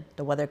Boston.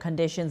 The weather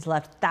conditions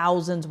left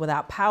thousands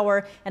without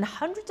power and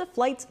hundreds of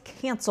flights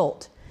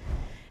canceled.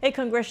 A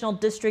congressional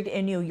district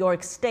in New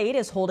York State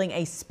is holding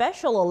a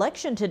special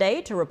election today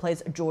to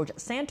replace George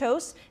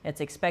Santos.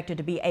 It's expected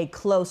to be a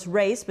close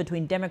race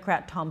between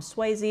Democrat Tom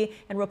Swayze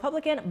and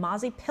Republican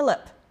Mazi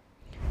Pilip.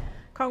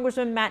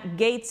 Congressman Matt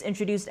Gaetz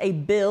introduced a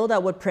bill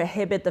that would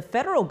prohibit the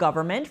federal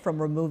government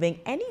from removing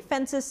any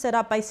fences set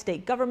up by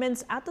state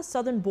governments at the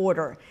southern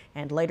border.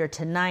 And later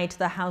tonight,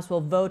 the House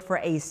will vote for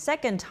a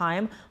second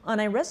time on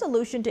a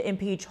resolution to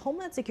impeach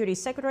Homeland Security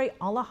Secretary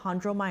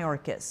Alejandro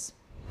Mayorkas.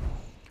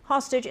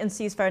 Hostage and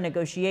ceasefire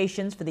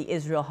negotiations for the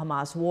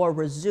Israel-Hamas war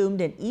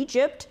resumed in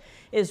Egypt.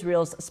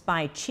 Israel's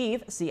spy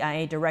chief,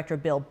 CIA Director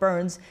Bill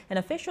Burns, and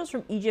officials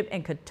from Egypt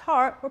and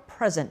Qatar were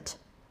present.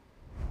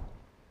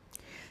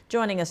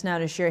 Joining us now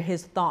to share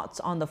his thoughts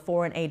on the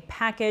foreign aid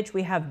package,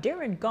 we have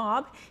Darren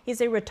Gobb.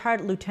 He's a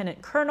retired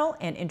lieutenant colonel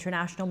and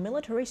international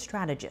military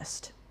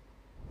strategist.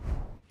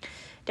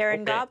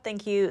 Darren Gobb,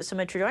 thank you so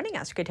much for joining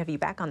us. Great to have you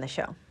back on the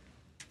show.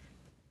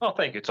 Well,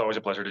 thank you. It's always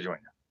a pleasure to join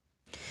you.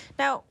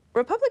 Now,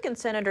 Republican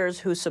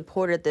senators who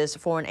supported this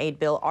foreign aid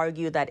bill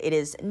argue that it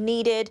is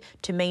needed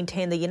to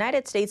maintain the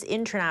United States'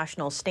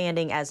 international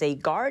standing as a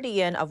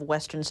guardian of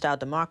Western-style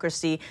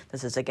democracy.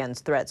 This is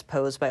against threats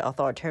posed by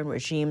authoritarian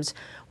regimes.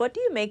 What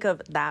do you make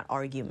of that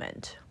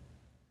argument?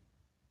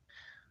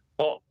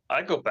 Well,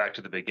 I go back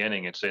to the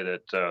beginning and say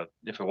that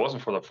if it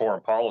wasn't for the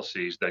foreign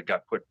policies that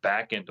got put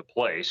back into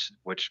place,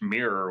 which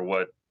mirror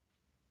what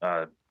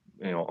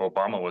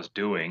Obama was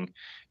doing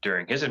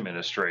during his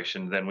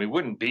administration, then we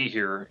wouldn't be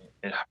here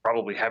and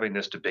probably having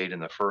this debate in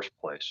the first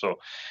place. So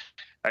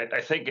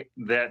I think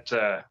that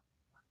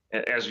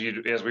as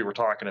we were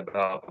talking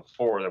about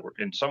before, that we're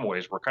in some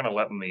ways we're kind of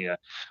letting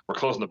we're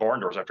closing the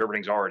barn doors after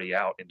everything's already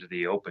out into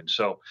the open.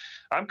 So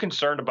I'm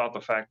concerned about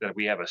the fact that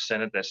we have a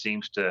Senate that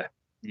seems to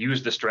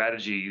use the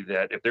strategy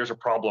that if there's a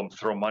problem,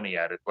 throw money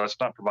at it. Let's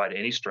not provide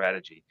any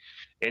strategy,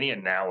 any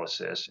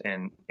analysis.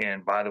 And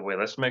by the way,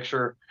 let's make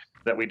sure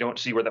that we don't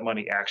see where that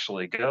money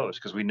actually goes,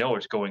 because we know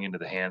it's going into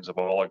the hands of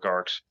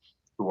oligarchs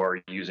who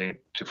are using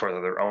it to further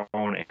their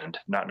own end,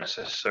 not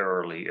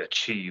necessarily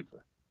achieve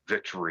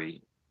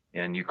victory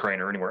in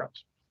Ukraine or anywhere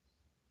else.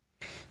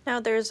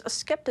 Now, there's a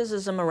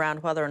skepticism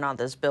around whether or not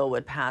this bill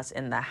would pass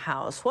in the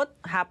House. What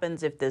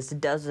happens if this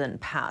doesn't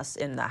pass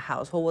in the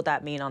House? What would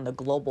that mean on the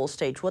global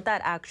stage? Would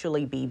that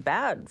actually be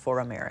bad for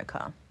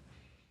America?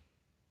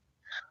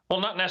 Well,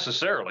 not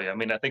necessarily. I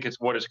mean, I think it's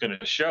what it's going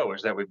to show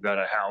is that we've got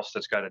a House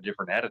that's got a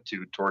different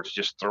attitude towards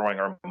just throwing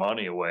our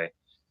money away.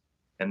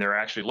 And they're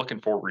actually looking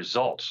for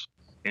results.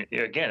 And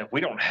again, if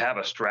we don't have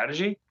a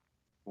strategy,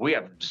 we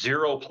have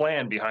zero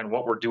plan behind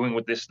what we're doing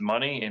with this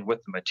money and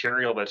with the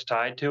material that's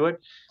tied to it,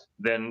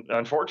 then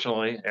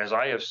unfortunately, as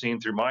I have seen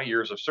through my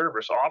years of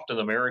service, often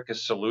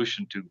America's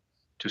solution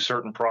to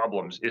certain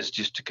problems is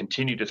just to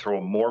continue to throw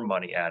more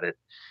money at it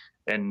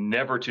and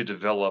never to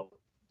develop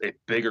a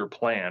bigger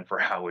plan for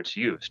how it's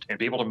used and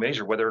be able to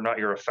measure whether or not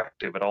you're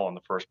effective at all in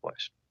the first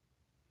place.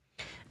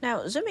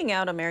 Now, zooming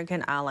out,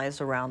 American allies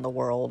around the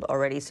world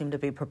already seem to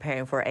be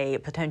preparing for a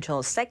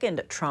potential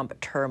second Trump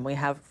term. We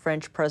have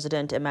French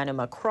President Emmanuel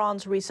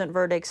Macron's recent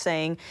verdict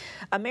saying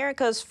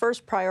America's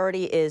first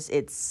priority is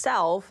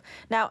itself.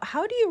 Now,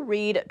 how do you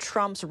read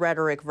Trump's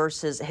rhetoric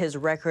versus his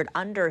record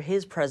under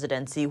his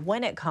presidency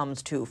when it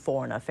comes to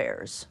foreign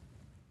affairs?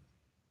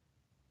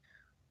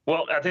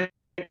 Well, I think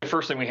the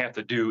first thing we have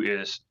to do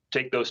is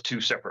take those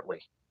two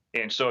separately.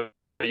 And so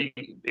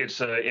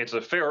it's a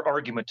fair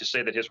argument to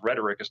say that his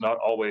rhetoric is not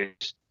always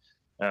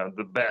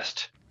the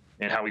best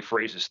in how he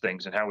phrases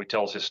things and how he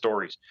tells his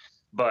stories.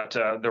 But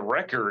the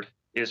record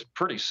is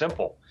pretty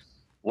simple.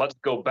 Let's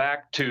go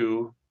back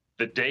to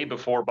the day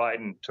before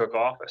Biden took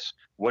office.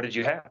 What did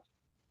you have?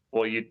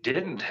 Well, you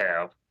didn't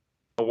have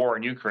a war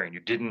in Ukraine. You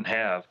didn't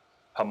have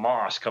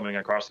Hamas coming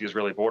across the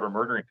Israeli border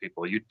murdering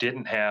people. You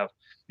didn't have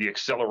the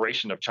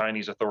acceleration of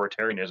Chinese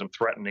authoritarianism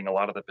threatening a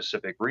lot of the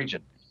Pacific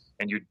region.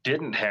 And you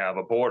didn't have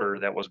a border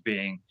that was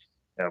being,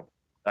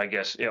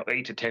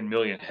 8 to 10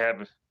 million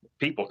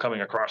people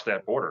coming across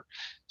that border.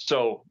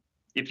 So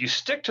if you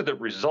stick to the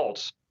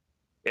results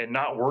and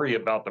not worry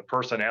about the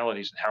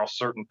personalities and how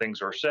certain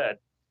things are said,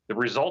 the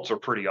results are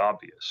pretty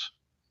obvious.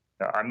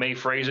 I may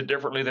phrase it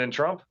differently than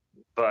Trump,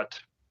 but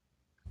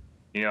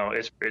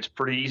it's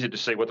pretty easy to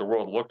say what the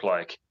world looked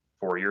like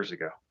 4 years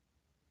ago.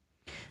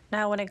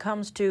 Now, when it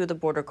comes to the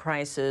border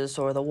crisis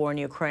or the war in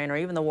Ukraine or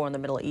even the war in the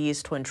Middle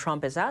East, when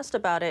Trump is asked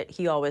about it,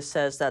 he always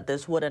says that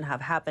this wouldn't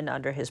have happened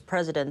under his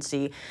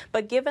presidency.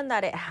 But given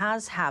that it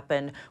has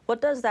happened,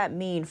 what does that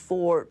mean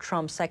for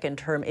Trump's second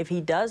term if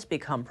he does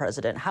become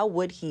president? How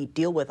would he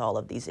deal with all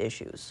of these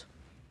issues?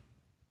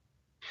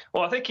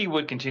 Well, I think he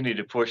would continue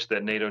to push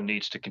that NATO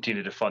needs to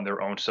continue to fund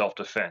their own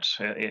self-defense.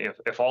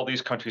 If all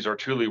these countries are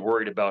truly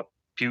worried about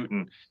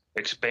Putin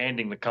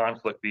expanding the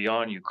conflict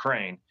beyond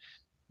Ukraine,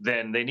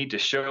 then they need to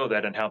show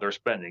that in how they're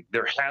spending.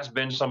 There has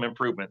been some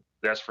improvement,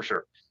 that's for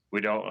sure.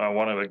 We don't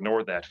want to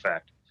ignore that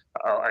fact.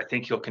 I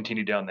think he'll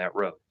continue down that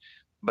road.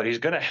 But he's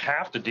going to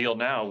have to deal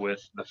now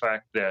with the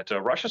fact that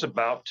Russia's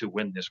about to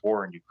win this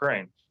war in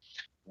Ukraine.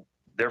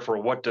 Therefore,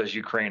 what does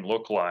Ukraine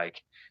look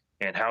like?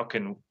 And how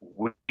can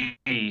we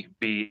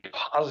be a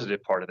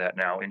positive part of that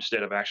now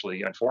instead of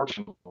actually,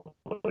 unfortunately,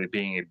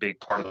 being a big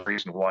part of the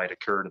reason why it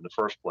occurred in the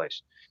first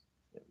place?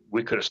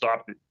 We could have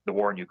stopped the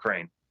war in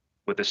Ukraine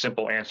with the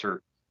simple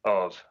answer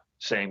of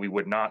saying we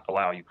would not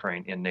allow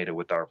Ukraine in NATO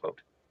with our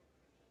vote.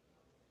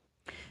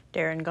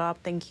 Darren Gobb,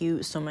 thank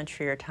you so much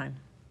for your time.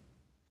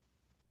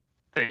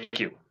 Thank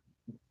you.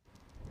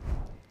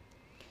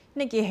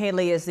 Nikki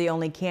Haley is the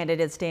only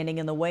candidate standing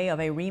in the way of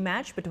a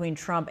rematch between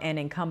Trump and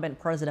incumbent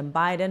President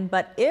Biden.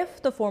 But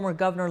if the former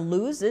governor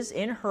loses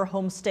in her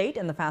home state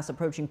in the fast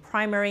approaching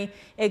primary,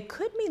 it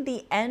could mean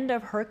the end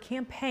of her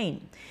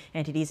campaign.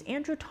 NTD's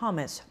Andrew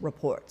Thomas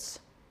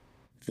reports.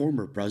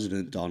 Former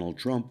President Donald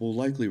Trump will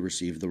likely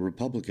receive the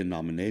Republican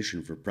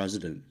nomination for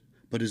president,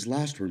 but his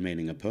last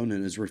remaining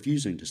opponent is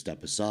refusing to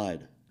step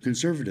aside.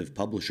 Conservative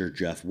publisher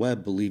Jeff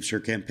Webb believes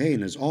her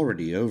campaign is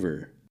already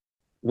over.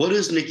 What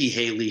is Nikki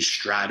Haley's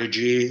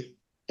strategy,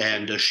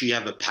 and does she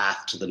have a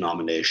path to the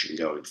nomination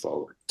going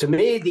forward? To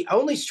me, the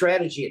only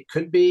strategy it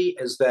could be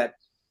is that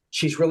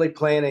she's really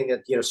planning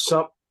that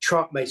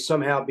Trump may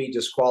somehow be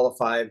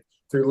disqualified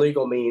through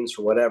legal means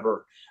or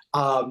whatever.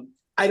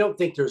 I don't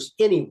think there's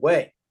any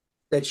way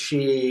that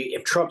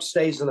if Trump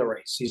stays in the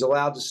race, he's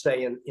allowed to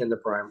stay in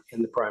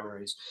the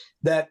primaries,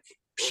 that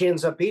she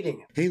ends up beating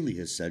him. Haley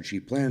has said she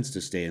plans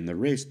to stay in the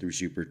race through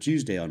Super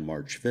Tuesday on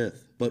March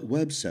 5th, but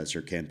Webb says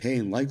her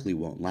campaign likely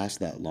won't last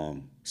that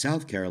long.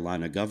 South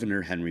Carolina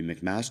Governor Henry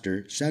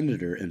McMaster,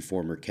 Senator and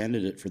former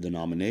candidate for the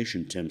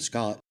nomination Tim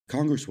Scott,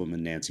 Congresswoman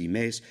Nancy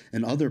Mace,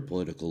 and other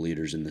political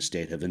leaders in the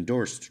state have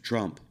endorsed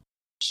Trump.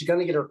 She's going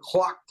to get her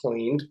clock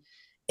cleaned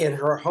in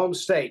her home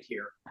state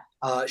here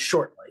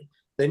shortly.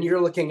 Then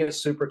you're looking at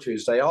Super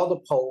Tuesday. All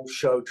the polls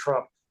show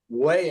Trump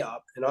way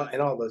up, and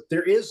all those.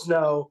 There is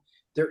no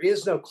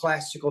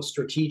classical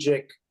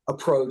strategic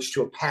approach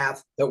to a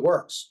path that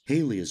works.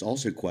 Haley has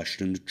also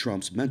questioned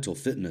Trump's mental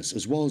fitness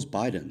as well as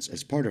Biden's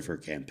as part of her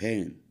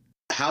campaign.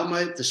 How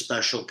might the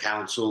special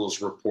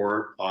counsel's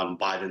report on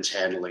Biden's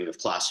handling of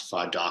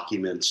classified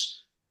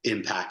documents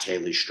impact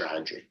Haley's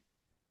strategy.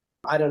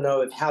 I don't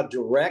know how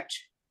direct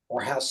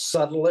or how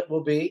subtle it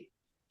will be.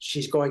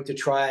 She's going to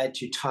try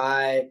to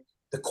tie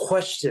the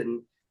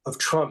question of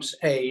Trump's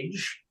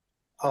age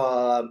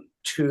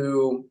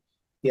to,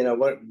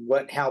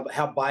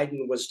 how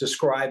Biden was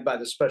described by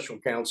the special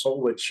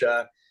counsel, which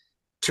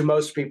to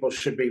most people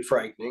should be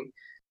frightening.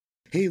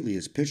 Haley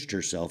has pitched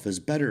herself as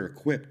better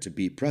equipped to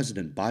beat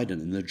President Biden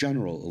in the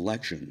general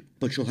election,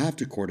 but she'll have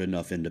to court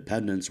enough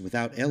independence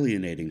without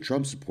alienating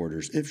Trump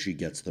supporters if she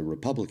gets the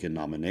Republican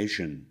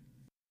nomination.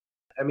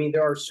 I mean,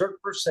 there are a certain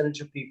percentage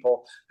of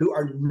people who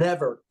are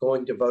never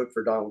going to vote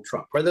for Donald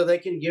Trump, whether they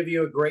can give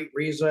you a great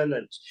reason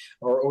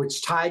or it's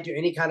tied to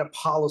any kind of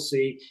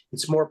policy.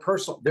 It's more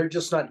personal. They're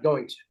just not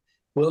going to.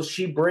 Will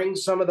she bring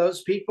some of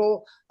those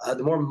people,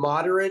 the more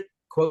moderate,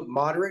 quote,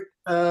 moderate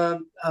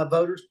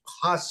voters?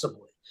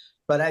 Possibly.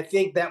 But I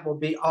think that will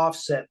be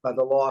offset by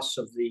the loss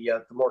of the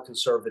more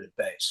conservative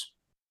base.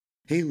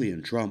 Haley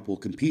and Trump will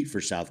compete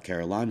for South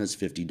Carolina's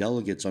 50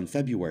 delegates on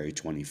February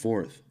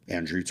 24th.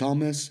 Andrew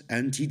Thomas,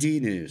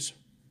 NTD News.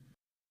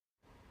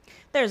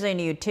 There's a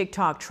new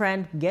TikTok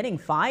trend, getting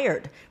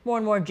fired. More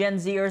and more Gen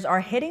Zers are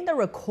hitting the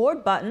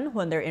record button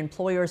when their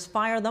employers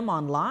fire them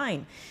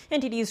online.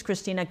 NTD's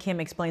Christina Kim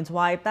explains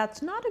why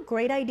that's not a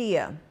great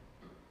idea.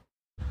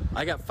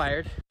 I got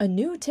fired. A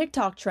new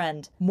TikTok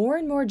trend. More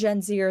and more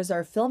Gen Zers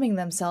are filming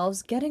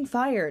themselves getting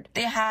fired.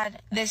 They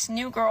had this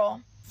new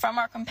girl from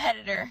our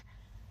competitor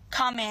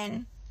come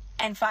in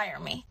and fire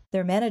me.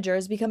 Their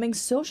managers becoming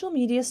social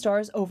media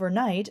stars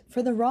overnight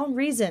for the wrong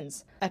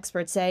reasons.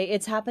 Experts say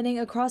it's happening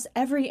across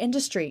every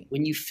industry.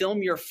 When you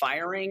film your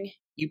firing,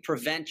 you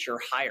prevent your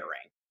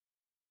hiring.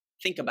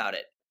 Think about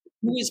it.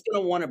 Who is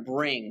going to want to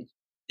bring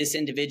this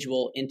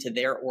individual into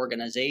their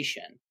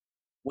organization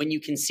when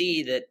you can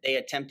see that they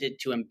attempted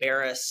to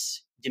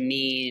embarrass,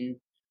 demean,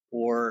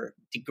 or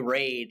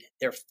degrade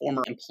their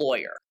former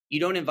employer? You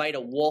don't invite a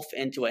wolf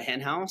into a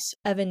henhouse.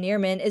 Evan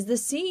Neerman is the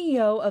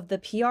CEO of the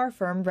PR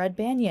firm Red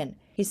Banyan.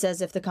 He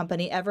says if the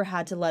company ever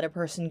had to let a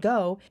person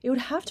go, it would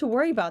have to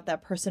worry about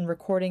that person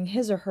recording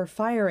his or her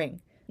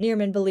firing.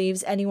 Neerman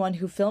believes anyone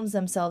who films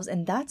themselves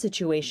in that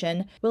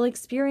situation will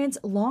experience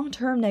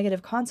long-term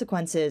negative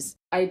consequences.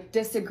 I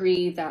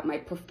disagree that my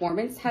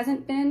performance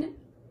hasn't been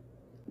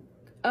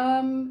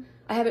I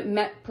haven't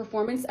met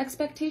performance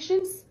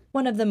expectations.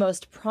 One of the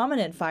most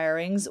prominent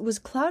firings was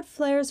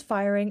Cloudflare's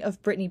firing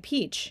of Brittany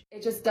Peach.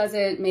 It just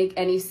doesn't make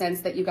any sense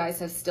that you guys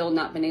have still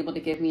not been able to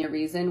give me a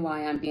reason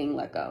why I'm being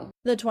let go.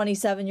 The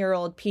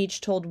 27-year-old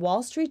Peach told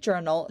Wall Street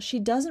Journal she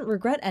doesn't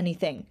regret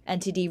anything.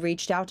 NTD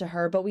reached out to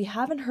her, but we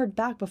haven't heard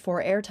back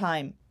before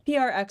airtime.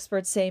 PR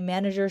experts say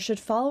managers should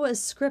follow a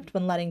script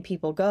when letting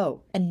people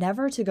go, and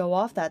never to go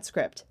off that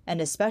script,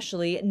 and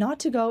especially not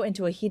to go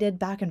into a heated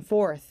back and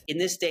forth. In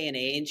this day and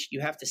age,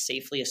 you have to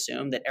safely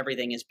assume that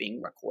everything is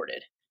being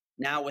recorded.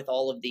 Now with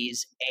all of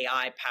these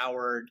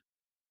AI-powered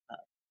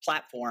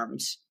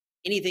platforms,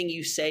 anything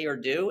you say or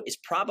do is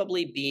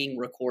probably being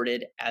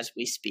recorded as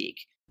we speak.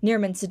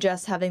 Neerman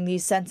suggests having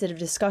these sensitive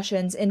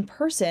discussions in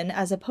person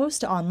as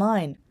opposed to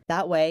online.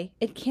 That way,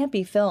 it can't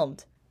be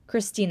filmed.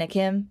 Christina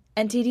Kim,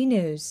 NTD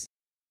News.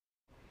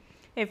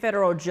 A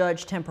federal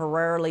judge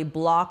temporarily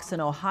blocks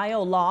an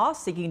Ohio law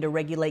seeking to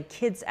regulate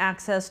kids'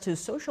 access to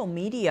social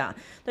media.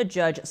 The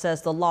judge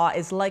says the law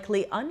is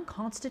likely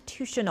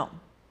unconstitutional.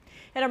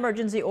 An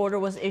emergency order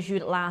was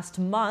issued last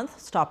month,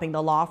 stopping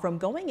the law from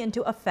going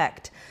into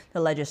effect. The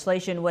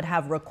legislation would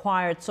have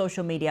required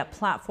social media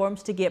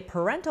platforms to get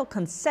parental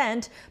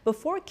consent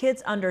before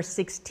kids under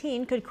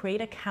 16 could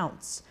create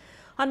accounts.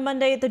 On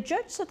Monday, the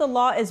judge said the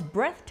law is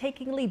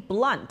breathtakingly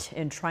blunt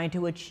in trying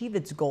to achieve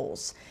its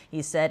goals.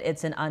 He said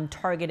it's an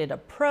untargeted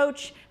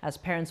approach, as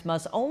parents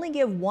must only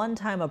give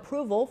one-time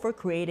approval for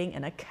creating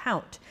an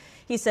account.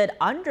 He said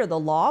under the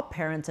law,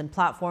 parents and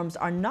platforms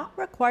are not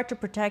required to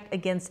protect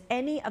against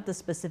any of the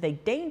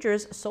specific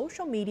dangers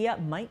social media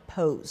might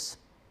pose.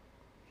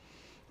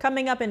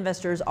 Coming up,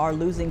 investors are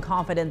losing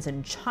confidence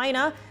in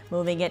China,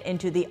 moving it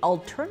into the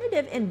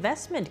alternative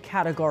investment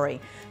category.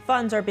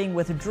 Funds are being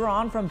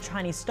withdrawn from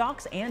Chinese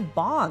stocks and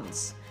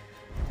bonds.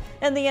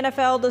 In the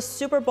NFL, the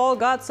Super Bowl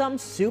got some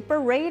super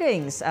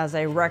ratings as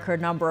a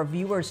record number of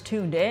viewers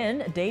tuned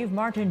in. Dave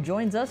Martin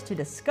joins us to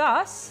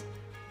discuss.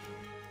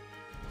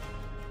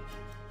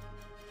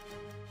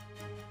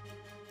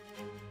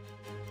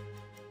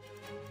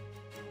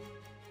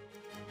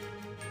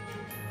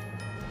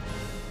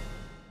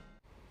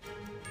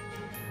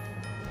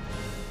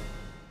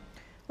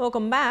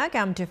 Welcome back.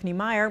 I'm Tiffany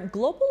Meyer.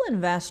 Global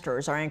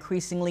investors are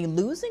increasingly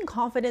losing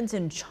confidence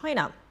in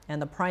China,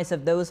 and the price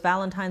of those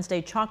Valentine's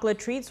Day chocolate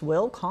treats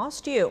will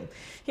cost you.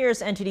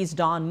 Here's NTD's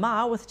Don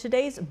Ma with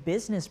today's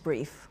business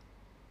brief.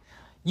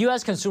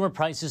 U.S. consumer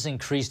prices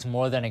increased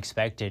more than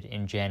expected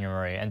in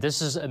January, and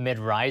this is amid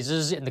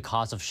rises in the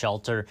cost of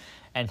shelter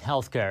and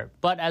healthcare.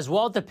 But as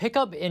well, the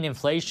pickup in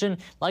inflation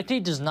likely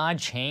does not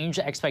change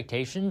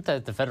expectations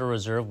that the Federal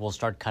Reserve will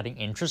start cutting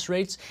interest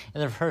rates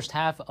in the first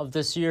half of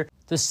this year.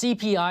 The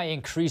CPI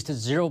increased to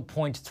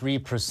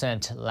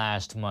 0.3%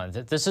 last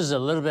month. This is a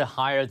little bit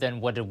higher than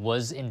what it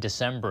was in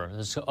December,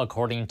 this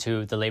according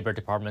to the Labor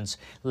Department's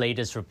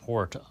latest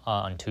report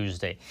on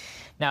Tuesday.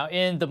 Now,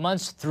 in the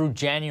months through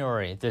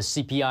January, the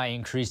CPI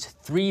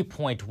increased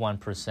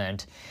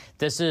 3.1%.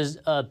 This is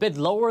a bit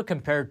lower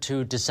compared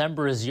to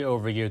December's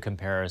year-over-year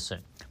comparison.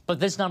 But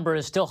this number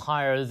is still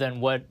higher than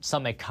what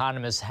some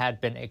economists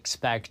had been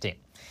expecting.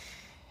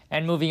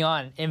 And moving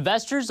on,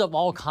 investors of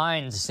all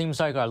kinds seems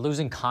like are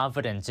losing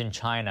confidence in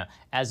China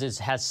as it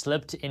has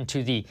slipped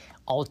into the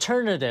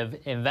alternative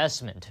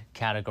investment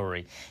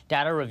category.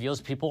 Data reveals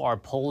people are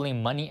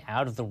pulling money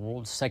out of the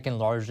world's second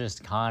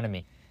largest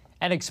economy.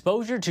 And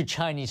exposure to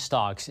Chinese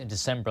stocks in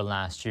December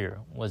last year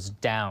was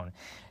down.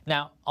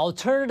 Now,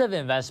 alternative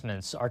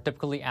investments are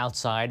typically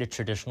outside of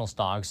traditional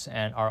stocks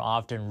and are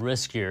often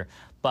riskier,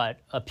 but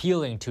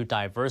appealing to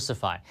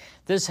diversify.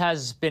 This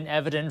has been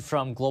evident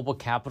from global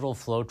capital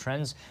flow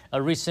trends.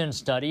 A recent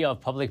study of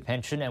public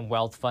pension and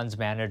wealth funds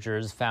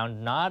managers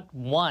found not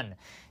one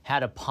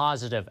had a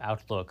positive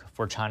outlook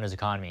for China's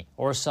economy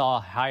or saw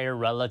higher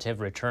relative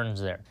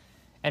returns there.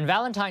 And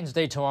Valentine's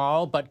Day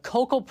tomorrow, but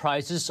cocoa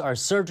prices are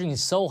surging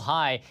so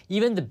high,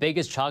 even the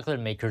biggest chocolate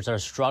makers are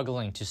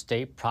struggling to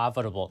stay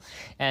profitable.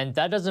 And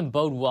that doesn't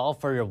bode well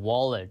for your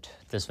wallet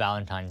this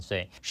Valentine's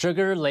Day.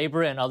 Sugar,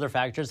 labor, and other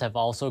factors have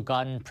also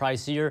gotten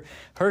pricier.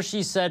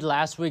 Hershey said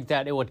last week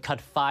that it would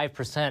cut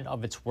 5%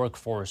 of its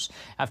workforce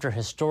after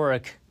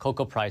historic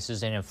cocoa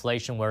prices and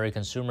inflation worry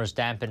consumers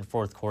dampened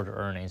fourth quarter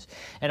earnings.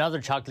 And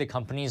other chocolate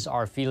companies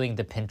are feeling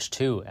the pinch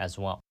too as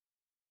well.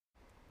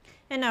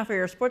 And now for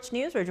your sports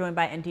news, we're joined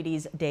by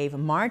NTD's Dave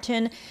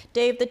Martin.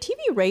 Dave, the TV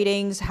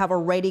ratings have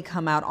already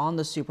come out on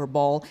the Super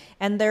Bowl,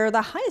 and they're the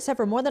highest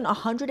ever, more than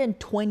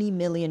 120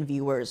 million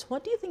viewers.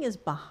 What do you think is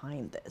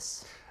behind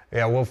this?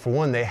 Yeah, well, for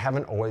one, they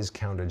haven't always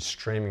counted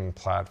streaming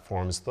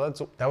platforms.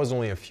 That was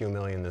only a few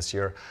million this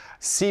year.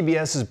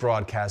 CBS's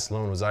broadcast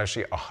alone was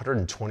actually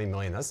 120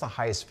 million. That's the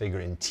highest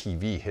figure in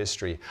TV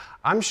history.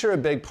 I'm sure a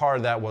big part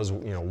of that was,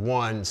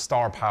 one,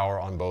 star power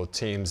on both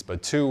teams,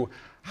 but two,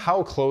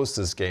 how close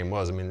this game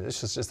was. I mean,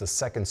 this was just the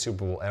second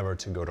Super Bowl ever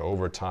to go to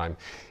overtime.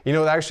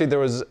 Actually, there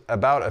was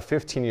about a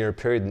 15-year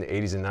period in the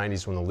 80s and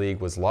 90s when the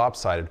league was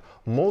lopsided.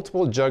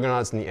 Multiple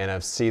juggernauts in the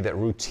NFC that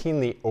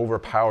routinely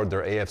overpowered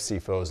their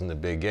AFC foes in the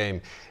big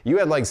game. You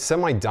had like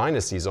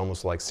semi-dynasties,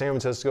 almost like San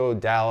Francisco,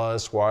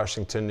 Dallas,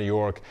 Washington, New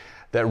York,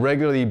 that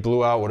regularly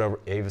blew out whatever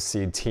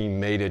AFC team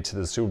made it to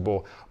the Super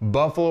Bowl.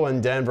 Buffalo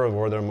and Denver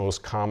were their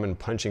most common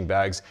punching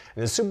bags.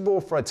 And the Super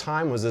Bowl for a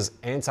time was this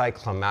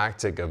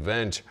anticlimactic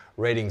event.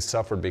 Ratings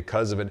suffered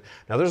because of it.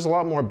 Now there's a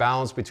lot more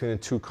balance between the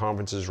two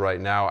conferences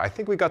right now. I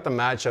think we got the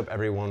matchup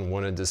everyone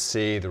wanted to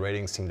see. The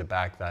ratings seem to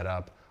back that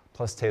up.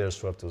 Plus Taylor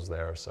Swift was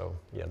there, so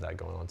you had that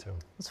going on too.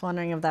 I was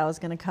wondering if that was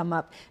going to come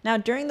up. Now,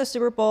 during the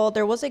Super Bowl,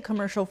 there was a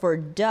commercial for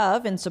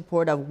Dove in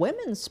support of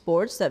women's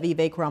sports that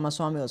Vivek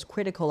Ramaswamy was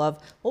critical of.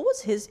 What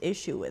was his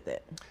issue with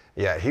it?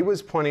 Yeah, he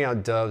was pointing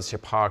out Dove's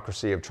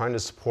hypocrisy of trying to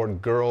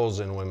support girls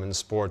in women's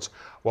sports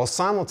while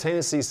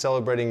simultaneously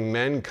celebrating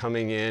men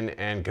coming in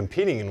and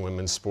competing in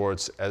women's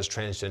sports as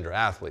transgender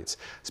athletes.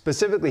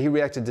 Specifically, he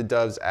reacted to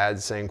Dove's ad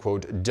saying,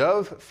 quote,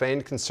 Dove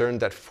feigned concern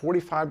that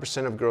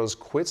 45% of girls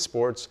quit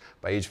sports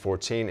by age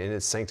 14 in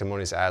its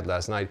sanctimonious ad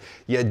last night.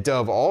 Yet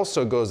Dove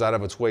also goes out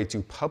of its way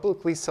to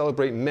publicly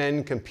celebrate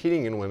men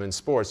competing in women's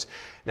sports.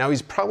 Now,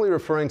 he's probably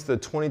referring to the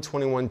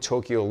 2021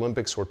 Tokyo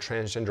Olympics where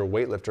transgender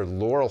weightlifter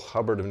Laurel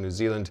Hubbard of New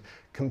Zealand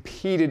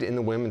competed in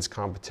the women's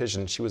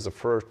competition. She was the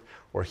first,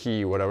 or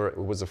he, whatever,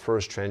 was the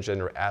first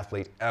transgender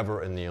athlete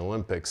ever in the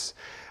Olympics.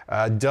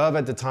 Dove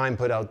at the time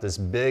put out this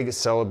big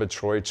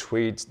celebratory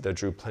tweet that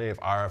drew plenty of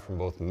ire from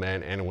both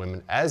men and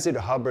women, as did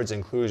Hubbard's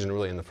inclusion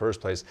really in the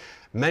first place.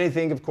 Many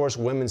think, of course,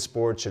 women's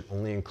sports should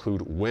only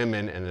include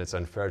women, and it's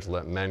unfair to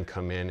let men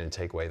come in and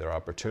take away their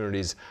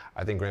opportunities.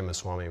 I think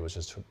Ramaswamy was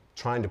just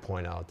trying to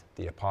point out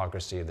the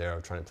hypocrisy there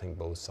of trying to think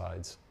both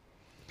sides.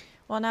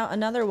 Well, now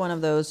another one of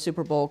those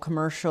Super Bowl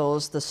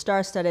commercials, the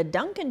star-studded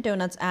Dunkin'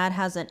 Donuts ad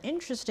has an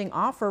interesting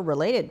offer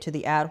related to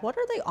the ad. What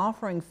are they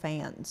offering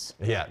fans?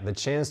 Yeah, the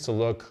chance to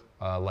look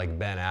like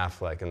Ben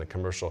Affleck in the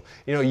commercial.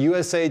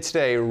 USA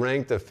Today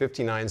ranked the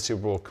 59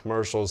 Super Bowl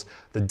commercials.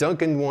 The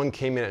Dunkin' one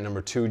came in at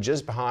number 2,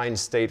 just behind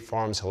State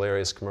Farm's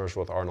hilarious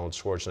commercial with Arnold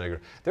Schwarzenegger.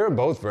 They were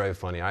both very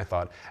funny, I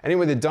thought.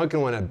 Anyway, the Dunkin'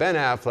 one had Ben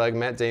Affleck,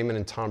 Matt Damon,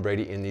 and Tom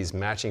Brady in these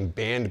matching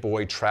band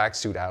boy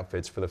tracksuit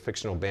outfits for the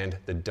fictional band,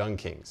 the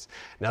Dunkings.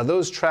 Now,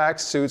 those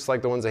tracksuits,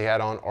 like the ones they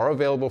had on, are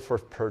available for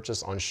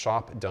purchase on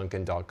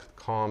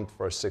shopdunkin.com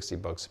for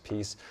 $60 a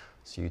piece.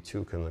 So you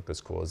too can look as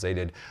cool as they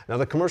did. Now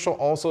the commercial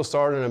also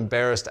starred an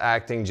embarrassed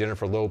acting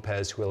Jennifer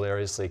Lopez, who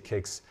hilariously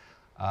kicks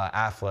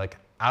Affleck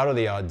out of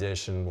the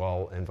audition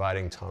while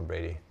inviting Tom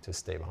Brady to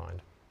stay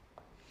behind.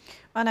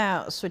 Well,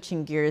 now,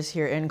 switching gears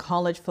here in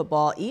college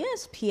football,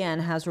 ESPN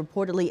has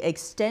reportedly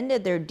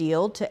extended their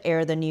deal to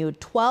air the new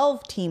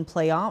 12-team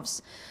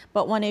playoffs.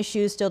 But one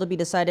issue still to be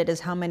decided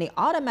is how many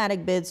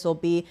automatic bids there'll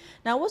be.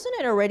 Now, wasn't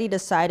it already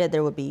decided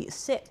there would be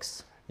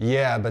 6?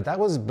 Yeah, but that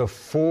was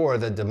before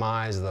the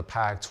demise of the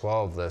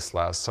Pac-12 list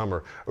last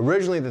summer.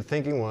 Originally, the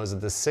thinking was that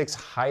the 6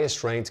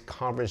 highest-ranked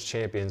conference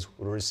champions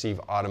would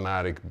receive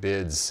automatic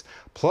bids,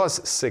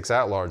 plus 6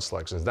 at-large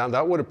selections. Now,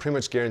 that would have pretty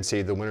much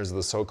guaranteed the winners of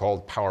the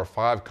so-called Power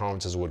 5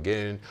 conferences would get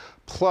in,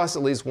 plus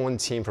at least one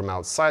team from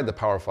outside the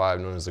Power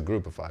 5 known as the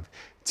Group of 5.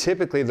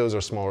 Typically, those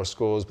are smaller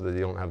schools, but they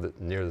don't have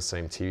near the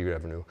same TV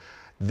revenue.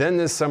 Then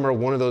this summer,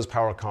 one of those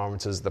power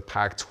conferences, the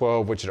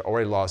Pac-12, which had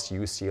already lost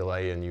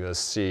UCLA and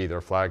USC, their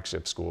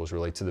flagship schools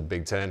really, to the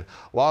Big Ten,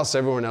 lost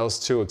everyone else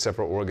too except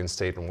for Oregon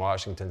State and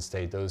Washington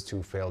State. Those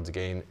two failed to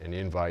gain an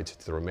invite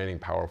to the remaining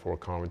Power 4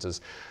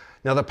 conferences.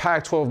 Now the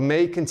Pac-12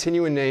 may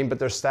continue in name, but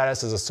their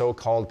status as a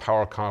so-called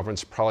power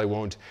conference probably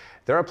won't.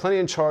 There are plenty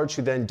in charge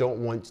who then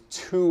don't want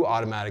 2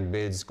 automatic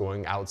bids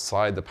going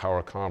outside the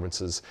power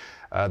conferences.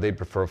 They'd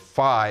prefer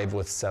 5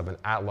 with 7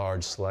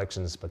 at-large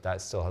selections, but that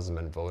still hasn't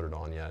been voted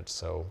on yet,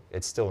 so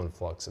it's still in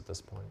flux at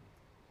this point.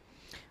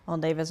 Well,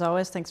 Dave, as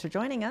always, thanks for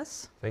joining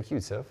us. Thank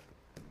you, Tiff.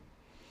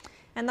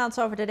 And that's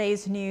all for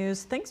today's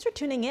news. Thanks for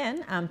tuning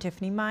in. I'm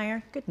Tiffany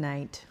Meyer. Good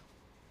night.